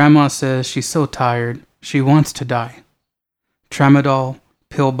 Grandma says she's so tired, she wants to die. Tramadol,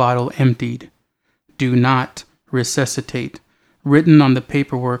 pill bottle emptied. Do not resuscitate, written on the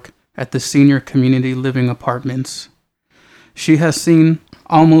paperwork at the senior community living apartments. She has seen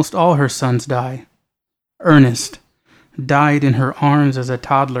almost all her sons die. Ernest died in her arms as a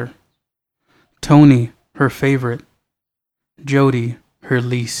toddler. Tony, her favorite. Jody, her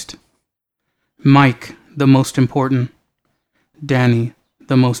least. Mike, the most important. Danny,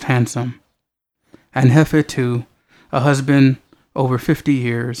 the most handsome. And Jefe, too, a husband over 50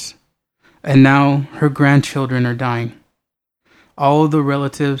 years. And now her grandchildren are dying. All the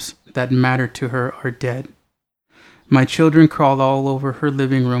relatives that mattered to her are dead. My children crawl all over her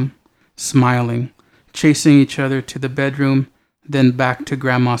living room, smiling, chasing each other to the bedroom, then back to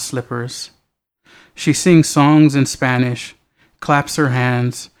Grandma's slippers. She sings songs in Spanish, claps her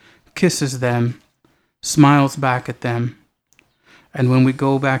hands, kisses them, smiles back at them. And when we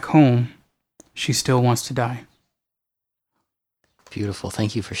go back home, she still wants to die. Beautiful.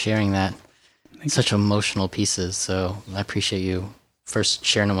 Thank you for sharing that. Such emotional pieces. So I appreciate you first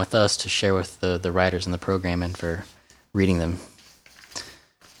sharing them with us, to share with the writers in the program, and for reading them.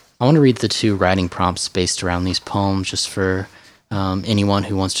 I want to read the 2 writing prompts based around these poems, just for anyone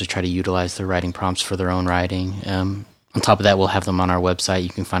who wants to try to utilize their writing prompts for their own writing. On top of that, we'll have them on our website. You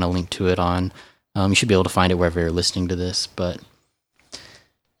can find a link to it on, you should be able to find it wherever you're listening to this. But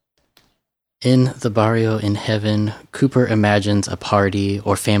in the barrio in heaven, Cooper imagines a party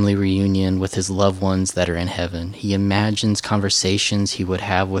or family reunion with his loved ones that are in heaven. He imagines conversations he would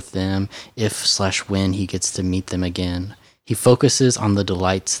have with them if/when he gets to meet them again. He focuses on the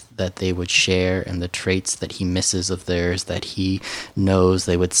delights that they would share and the traits that he misses of theirs that he knows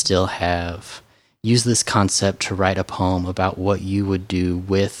they would still have. Use this concept to write a poem about what you would do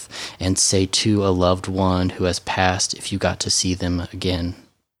with and say to a loved one who has passed if you got to see them again.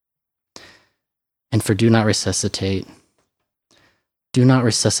 And for Do Not Resuscitate. Do Not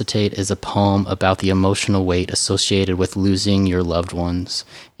Resuscitate is a poem about the emotional weight associated with losing your loved ones.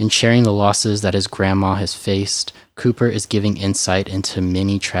 In sharing the losses that his grandma has faced, Cooper is giving insight into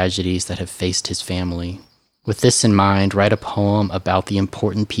many tragedies that have faced his family. With this in mind, write a poem about the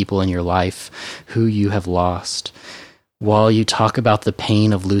important people in your life who you have lost. While you talk about the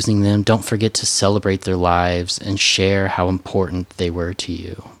pain of losing them, don't forget to celebrate their lives and share how important they were to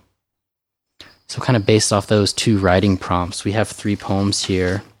you. So kind of based off those 2 writing prompts, we have 3 poems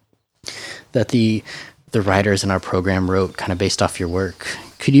here that the writers in our program wrote kind of based off your work.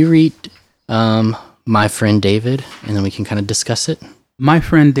 Could you read My Friend David, and then we can kind of discuss it? My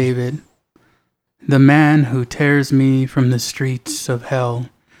friend David, the man who tears me from the streets of hell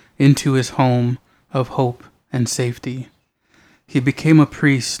into his home of hope and safety. He became a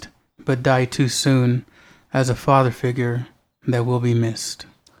priest, but died too soon as a father figure that will be missed.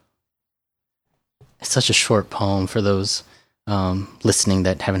 It's such a short poem for those listening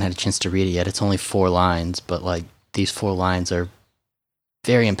that haven't had a chance to read it yet. It's only 4 lines, but like these 4 lines are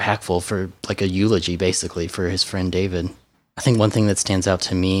very impactful for like a eulogy, basically, for his friend David. I think one thing that stands out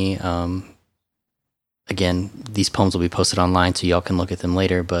to me, again, these poems will be posted online so y'all can look at them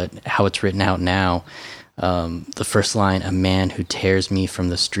later, but how it's written out now, the first line, a man who tears me from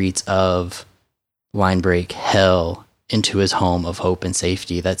the streets of, line break, hell, into his home of hope and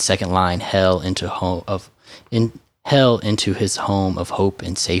safety. That second line, hell into his home of hope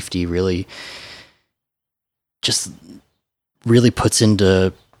and safety, really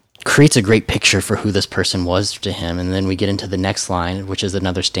creates a great picture for who this person was to him. And then we get into the next line, which is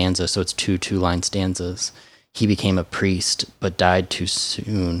another stanza. So it's 2-line stanzas. He became a priest, but died too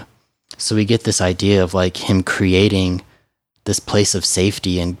soon. So we get this idea of like him creating this place of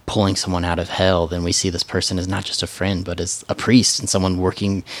safety and pulling someone out of hell. Then we see this person as not just a friend, but as a priest and someone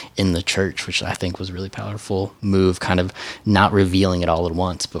working in the church, which I think was a really powerful move, kind of not revealing it all at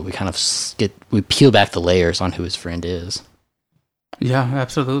once, but we kind of we peel back the layers on who his friend is. Yeah,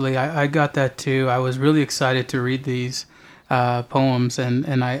 absolutely. I got that too. I was really excited to read these poems,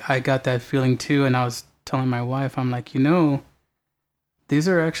 and I got that feeling too. And I was telling my wife, I'm like, these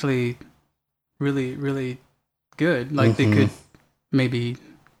are actually really, really good. Like they could maybe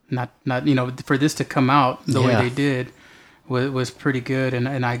not for this to come out the way they did was pretty good,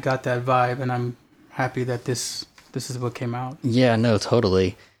 and I got that vibe, and I'm happy that this is what came out. Yeah, no,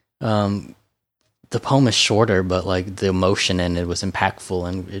 totally. The poem is shorter, but like the emotion in it was impactful,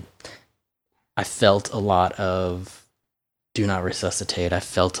 and I felt a lot of Do Not Resuscitate. I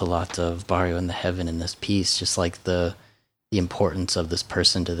felt a lot of Barrio in the Heaven in this piece, just like the importance of this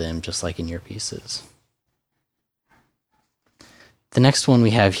person to them, just like in your pieces. The next one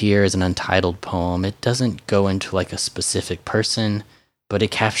we have here is an untitled poem. It doesn't go into like a specific person, but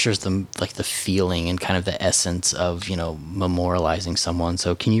it captures the feeling and kind of the essence of, memorializing someone.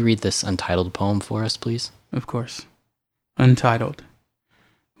 So can you read this untitled poem for us, please? Of course. Untitled.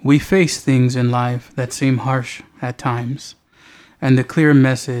 We face things in life that seem harsh at times, and the clear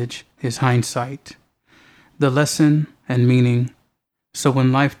message is hindsight, the lesson and meaning. So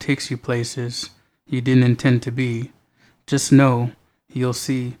when life takes you places you didn't intend to be, just know you'll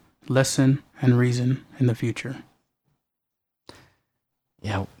see lesson and reason in the future.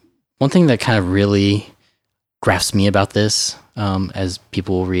 Yeah, one thing that kind of really grasps me about this, as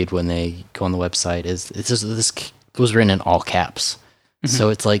people will read when they go on the website, is this was written in all caps. Mm-hmm. So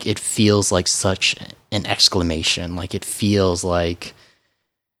it's like, it feels like such an exclamation. Like, it feels like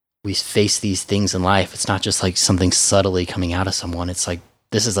we face these things in life. It's not just like something subtly coming out of someone. It's like,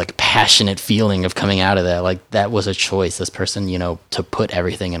 this is like a passionate feeling of coming out of that. Like, that was a choice, this person, to put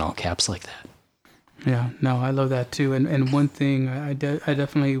everything in all caps like that. Yeah, no, I love that too. And one thing I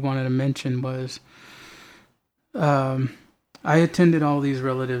definitely wanted to mention was, I attended all these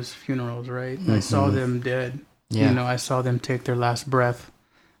relatives' funerals, right? Mm-hmm. I saw them dead. Yeah. I saw them take their last breath,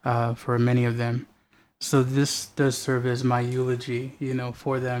 for many of them. So this does serve as my eulogy,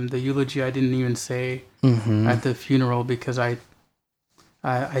 for them. The eulogy I didn't even say at the funeral because I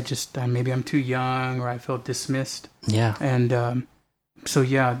just, maybe I'm too young or I felt dismissed. Yeah. And so,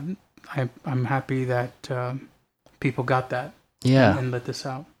 yeah, I'm happy that people got that. Yeah. And let this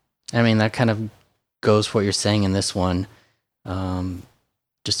out. I mean, that kind of goes for what you're saying in this one.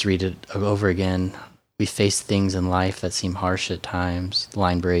 Just to read it over again. We face things in life that seem harsh at times,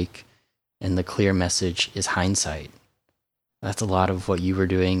 line break, and the clear message is hindsight. That's a lot of what you were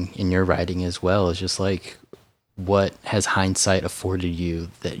doing in your writing as well, is just like, what has hindsight afforded you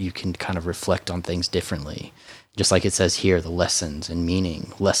that you can kind of reflect on things differently? Just like it says here, the lessons and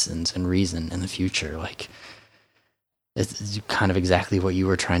meaning, lessons and reason in the future. Like, it's kind of exactly what you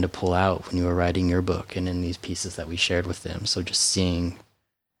were trying to pull out when you were writing your book and in these pieces that we shared with them. So just seeing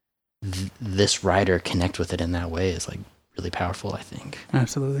this writer connect with it in that way is like really powerful, I think.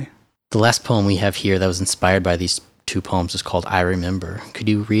 Absolutely. The last poem we have here that was inspired by these two poems is called I Remember. Could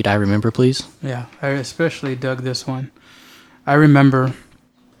you read I Remember, please? Yeah, I especially dug this one. I remember,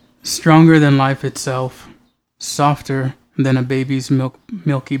 stronger than life itself, softer than a baby's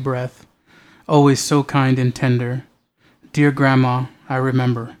milky breath, always so kind and tender. Dear Grandma, I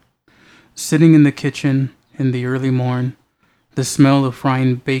remember. Sitting in the kitchen in the early morn, the smell of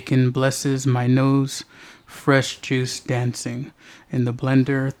frying bacon blesses my nose, fresh juice dancing in the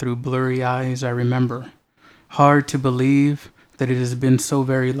blender through blurry eyes. I remember. Hard to believe that it has been so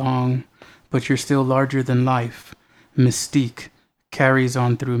very long, but you're still larger than life. Mystique carries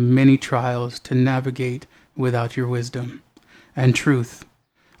on through many trials to navigate without your wisdom. And truth,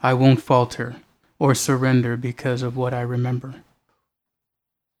 I won't falter or surrender because of what I remember.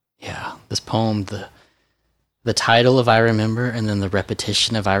 Yeah, this poem, the title of I Remember and then the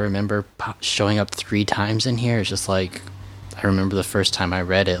repetition of I Remember showing up 3 times in here is just like, I remember the first time I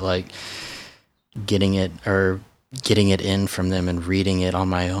read it, like getting it in from them and reading it on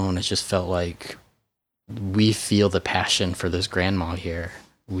my own. It just felt like we feel the passion for this grandma here.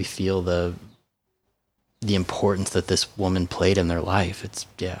 We feel the importance that this woman played in their life. It's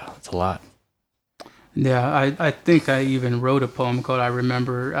a lot. Yeah, I think I even wrote a poem called I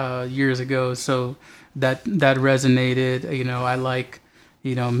Remember years ago, so that resonated. I like,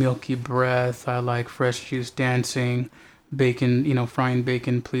 milky breath. I like fresh juice dancing, bacon, frying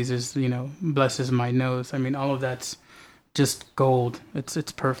bacon pleases, blesses my nose. I mean, all of that's just gold. It's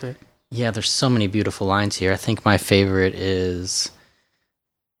perfect. Yeah, there's so many beautiful lines here. I think my favorite is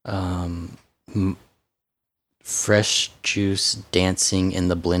fresh juice dancing in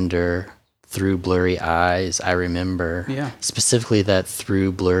the blender through blurry eyes, I remember. Yeah. Specifically that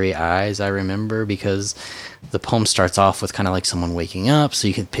through blurry eyes, I remember, because the poem starts off with kind of like someone waking up, so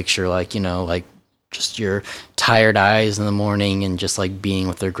you can picture like, like just your tired eyes in the morning and just like being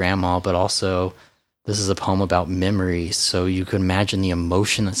with their grandma, but also this is a poem about memory, so you can imagine the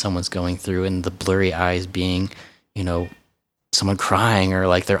emotion that someone's going through, and the blurry eyes being, someone crying or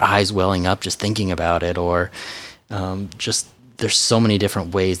like their eyes welling up just thinking about it, or just there's so many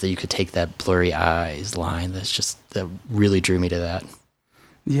different ways that you could take that blurry eyes line that really drew me to that.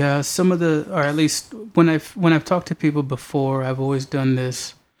 Yeah, or at least when I've talked to people before, I've always done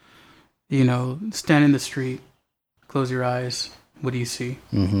this, stand in the street, close your eyes. What do you see?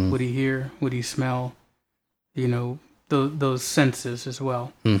 Mm-hmm. What do you hear? What do you smell? Those senses as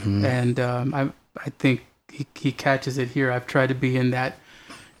well. Mm-hmm. And I think he catches it here. I've tried to be in that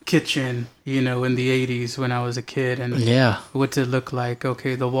kitchen, in the 80s when I was a kid, and what's it look like?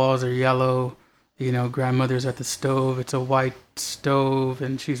 Okay, the walls are yellow, grandmother's at the stove, it's a white stove,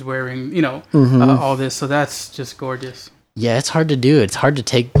 and she's wearing, all this, so that's just gorgeous. Yeah, it's hard to do. It's hard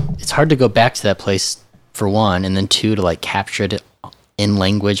to go back to that place, for one, and then 2, to like capture it in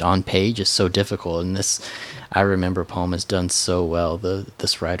language on page is so difficult, and this I Remember poem is done so well.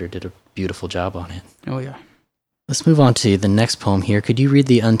 This writer did a beautiful job on it. Oh yeah. Let's move on to the next poem here. Could you read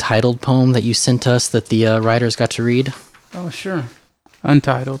the untitled poem that you sent us that the writers got to read? Oh, sure.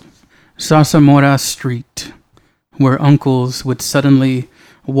 Untitled. Sasamora Street, where uncles would suddenly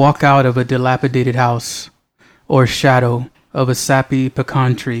walk out of a dilapidated house, or shadow of a sappy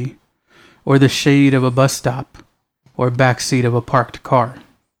pecan tree, or the shade of a bus stop, or backseat of a parked car.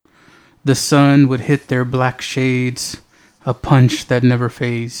 The sun would hit their black shades, a punch that never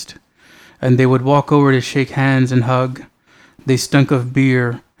phased, and they would walk over to shake hands and hug. They stunk of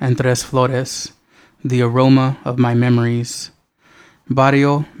beer and tres flores, the aroma of my memories.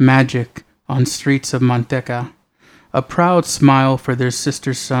 Barrio magic on streets of Manteca, a proud smile for their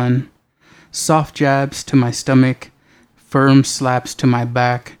sister's son, soft jabs to my stomach, firm slaps to my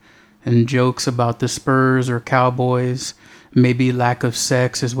back, and jokes about the Spurs or Cowboys. Maybe lack of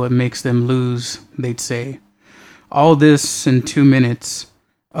sex is what makes them lose, they'd say. All this in 2 minutes,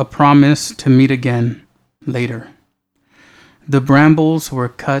 a promise to meet again later. The brambles were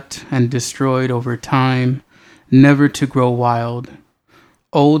cut and destroyed over time, never to grow wild.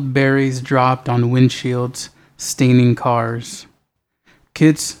 Old berries dropped on windshields, staining cars.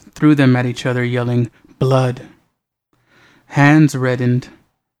 Kids threw them at each other, yelling, "Blood." Hands reddened.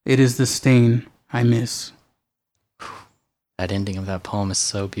 It is the stain I miss. That ending of that poem is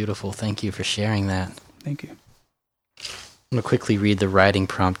so beautiful. Thank you for sharing that. Thank you. I'm going to quickly read the writing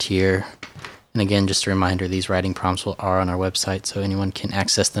prompt here. And again, just a reminder, these writing prompts are on our website, so anyone can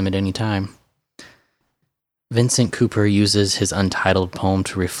access them at any time. Vincent Cooper uses his untitled poem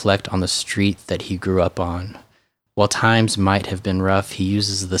to reflect on the street that he grew up on. While times might have been rough, he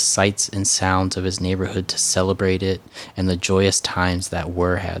uses the sights and sounds of his neighborhood to celebrate it and the joyous times that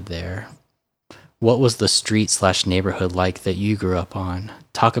were had there. What was the street/neighborhood like that you grew up on?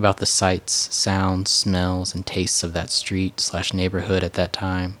 Talk about the sights, sounds, smells, and tastes of that street/neighborhood at that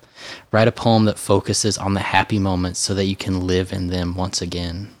time. Write a poem that focuses on the happy moments so that you can live in them once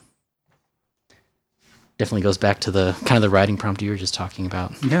again. Definitely goes back to the kind of the writing prompt you were just talking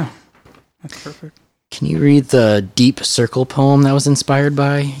about. Yeah, that's perfect. Can you read the Deep Circle poem that was inspired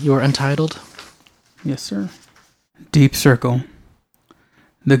by your Untitled? Yes, sir. Deep Circle.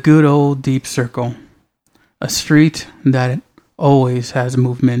 The good old Deep Circle. A street that always has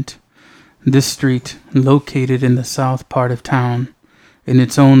movement. This street, located in the south part of town, in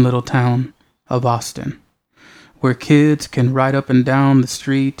its own little town of Austin, where kids can ride up and down the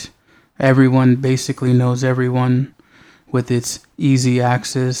street. Everyone basically knows everyone, with its easy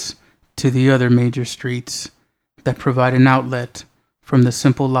access to the other major streets that provide an outlet from the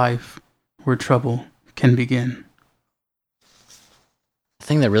simple life where trouble can begin. The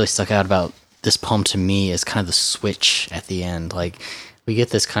thing that really stuck out about this poem to me is kind of the switch at the end. Like, we get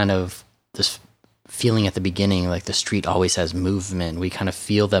this feeling at the beginning, like the street always has movement. We kind of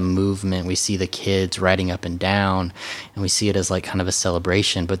feel the movement. We see the kids riding up and down, and we see it as like kind of a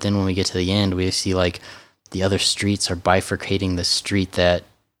celebration. But then when we get to the end, we see like the other streets are bifurcating the street that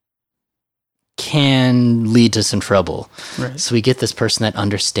can lead to some trouble. Right. So we get this person that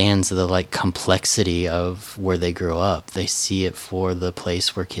understands the like complexity of where they grew up. They see it for the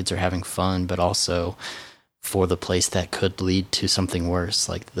place where kids are having fun, but also for the place that could lead to something worse,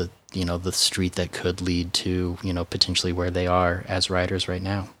 like the street that could lead to, potentially where they are as writers right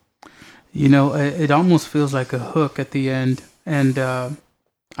now. It almost feels like a hook at the end, and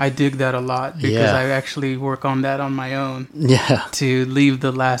I dig that a lot because I actually work on that on my own. Yeah. To leave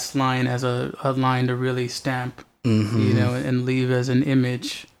the last line as a line to really stamp, and leave as an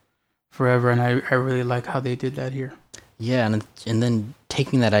image forever. And I really like how they did that here. Yeah, and then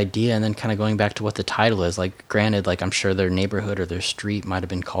taking that idea and then kind of going back to what the title is. Like, granted, like I'm sure their neighborhood or their street might have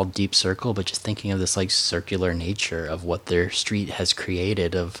been called Deep Circle, but just thinking of this like circular nature of what their street has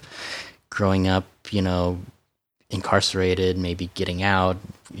created, of growing up, incarcerated, maybe getting out,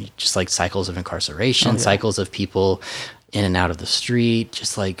 just like cycles of incarceration, cycles of people in and out of the street.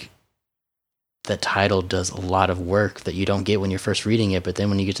 Just like that title does a lot of work that you don't get when you're first reading it, but then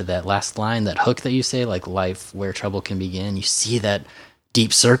when you get to that last line, that hook that you say, like life where trouble can begin, you see that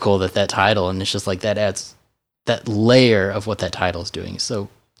deep circle that title, and it's just like that adds that layer of what that title is doing. So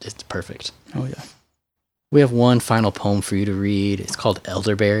it's perfect. Oh yeah. We have one final poem for you to read. It's called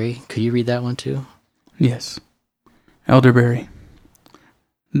Elderberry. Could you read that one too? Yes. Elderberry.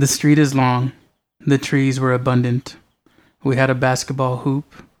 The street is long. The trees were abundant. We had a basketball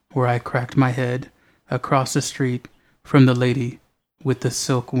hoop where I cracked my head across the street from the lady with the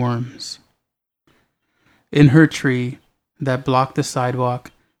silk worms. In her tree that blocked the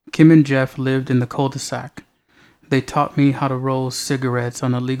sidewalk, Kim and Jeff lived in the cul-de-sac. They taught me how to roll cigarettes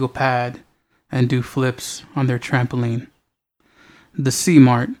on a legal pad and do flips on their trampoline. The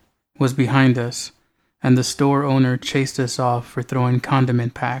C-Mart was behind us, and the store owner chased us off for throwing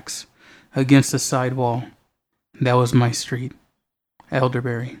condiment packs against the sidewall. That was my street.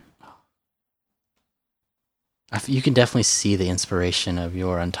 Elderberry. You can definitely see the inspiration of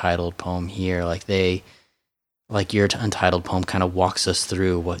your Untitled poem here. Like like your untitled poem kind of walks us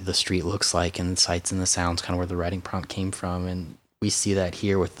through what the street looks like and the sights and the sounds, kind of where the writing prompt came from. And we see that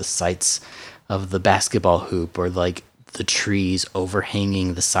here with the sights of the basketball hoop, or like the trees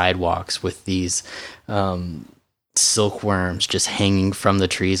overhanging the sidewalks with these silkworms just hanging from the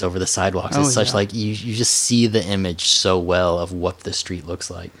trees over the sidewalks. It's such like you just see the image so well of what the street looks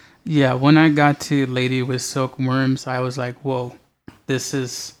like. Yeah, when I got to Lady with Silkworms, I was like, whoa, this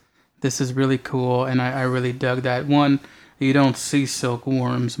is really cool, and I really dug that. One, you don't see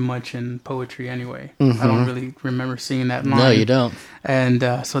silkworms much in poetry anyway. I don't really remember seeing that line. No, you don't.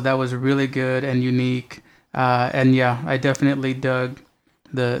 And so that was really good and unique. And yeah, I definitely dug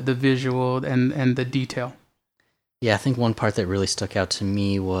the visual and the detail. Yeah, I think one part that really stuck out to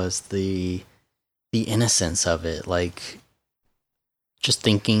me was the innocence of it. Like, just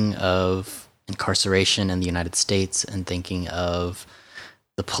thinking of incarceration in the United States and thinking of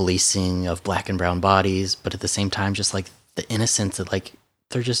the policing of black and brown bodies, but at the same time, just like the innocence that, like,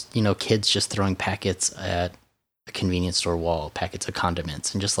 they're just, you know, kids just throwing packets at a convenience store wall, packets of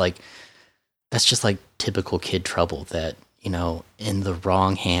condiments, and just like, that's just like typical kid trouble that, you know, in the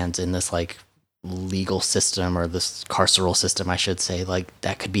wrong hands, in this like legal system, or this carceral system, I should say, like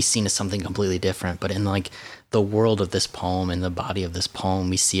that could be seen as something completely different. But in like the world of this poem and the body of this poem,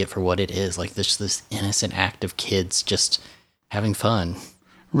 we see it for what it is, like this innocent act of kids just having fun.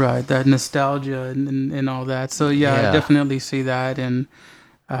 Right, that nostalgia and all that. So yeah, I definitely see that, and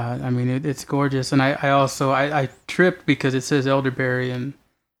I mean it's gorgeous. And I also tripped because it says elderberry and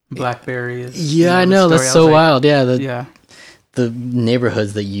blackberry is. Yeah, I know, that's so wild. Yeah, the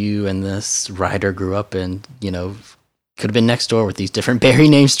neighborhoods that you and this writer grew up in, you know, could have been next door with these different berry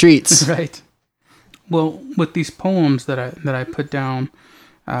named streets. Right. Well, with these poems that I put down,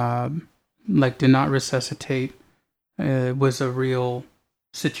 like "Do Not Resuscitate," was a real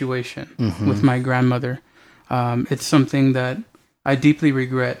situation with my grandmother. It's something that I deeply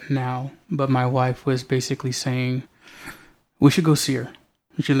regret now, but my wife was basically saying, we should go see her.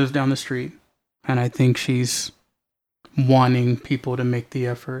 She lives down the street, and I think she's wanting people to make the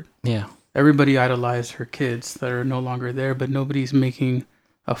effort. Yeah. Everybody idolized her kids that are no longer there, but nobody's making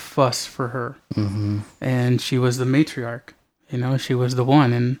a fuss for her. And she was the matriarch, you know, she was the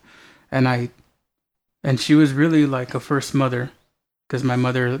one. And she was really like a first mother, because my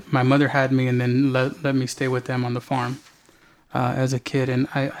mother had me and then let me stay with them on the farm as a kid. And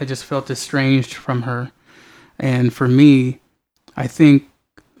I just felt estranged from her. And for me, I think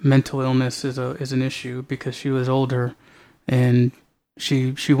mental illness is an issue, because she was older and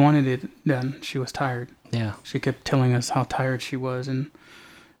she wanted it done. She was tired. Yeah. She kept telling us how tired she was. And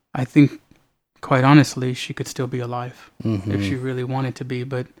I think, quite honestly, she could still be alive if she really wanted to be.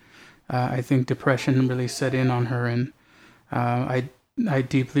 But I think depression really set in on her, and I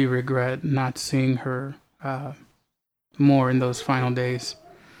deeply regret not seeing her more in those final days.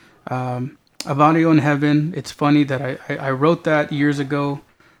 Avario in Heaven, it's funny that I wrote that years ago,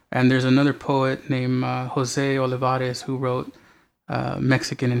 and there's another poet named Jose Olivares who wrote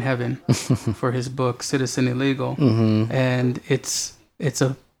Mexican in Heaven for his book Citizen Illegal. And it's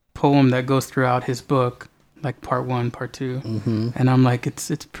a poem that goes throughout his book, like part 1, part 2, and I'm like, it's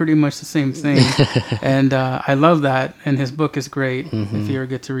pretty much the same thing. And I love that, and his book is great if you ever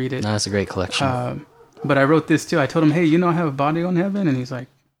get to read it. No, it's a great collection. But I wrote this too. I told him, hey, you know, I have a body on Heaven, and he's like,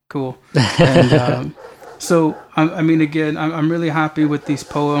 cool. And so I mean, again, I'm really happy with these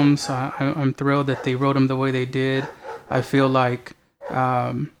poems. I'm thrilled that they wrote them the way they did. I feel like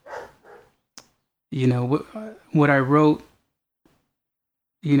you know, what I wrote,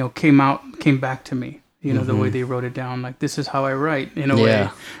 you know, came back to me, you know, the way they wrote it down. Like, this is how I write, in a way,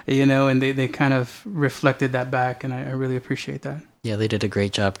 you know, and they kind of reflected that back, and I really appreciate that. Yeah, they did a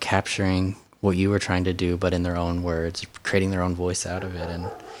great job capturing what you were trying to do, but in their own words, creating their own voice out of it, and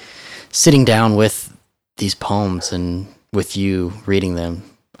sitting down with these poems and with you reading them.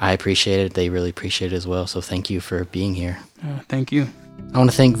 I appreciate it. They really appreciate it as well. So thank you for being here. Thank you. I want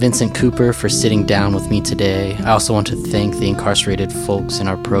to thank Vincent Cooper for sitting down with me today. I also want to thank the incarcerated folks in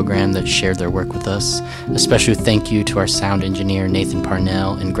our program that shared their work with us. A special thank you to our sound engineer, Nathan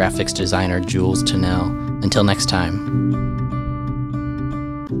Parnell, and graphics designer, Jules Tennell. Until next time.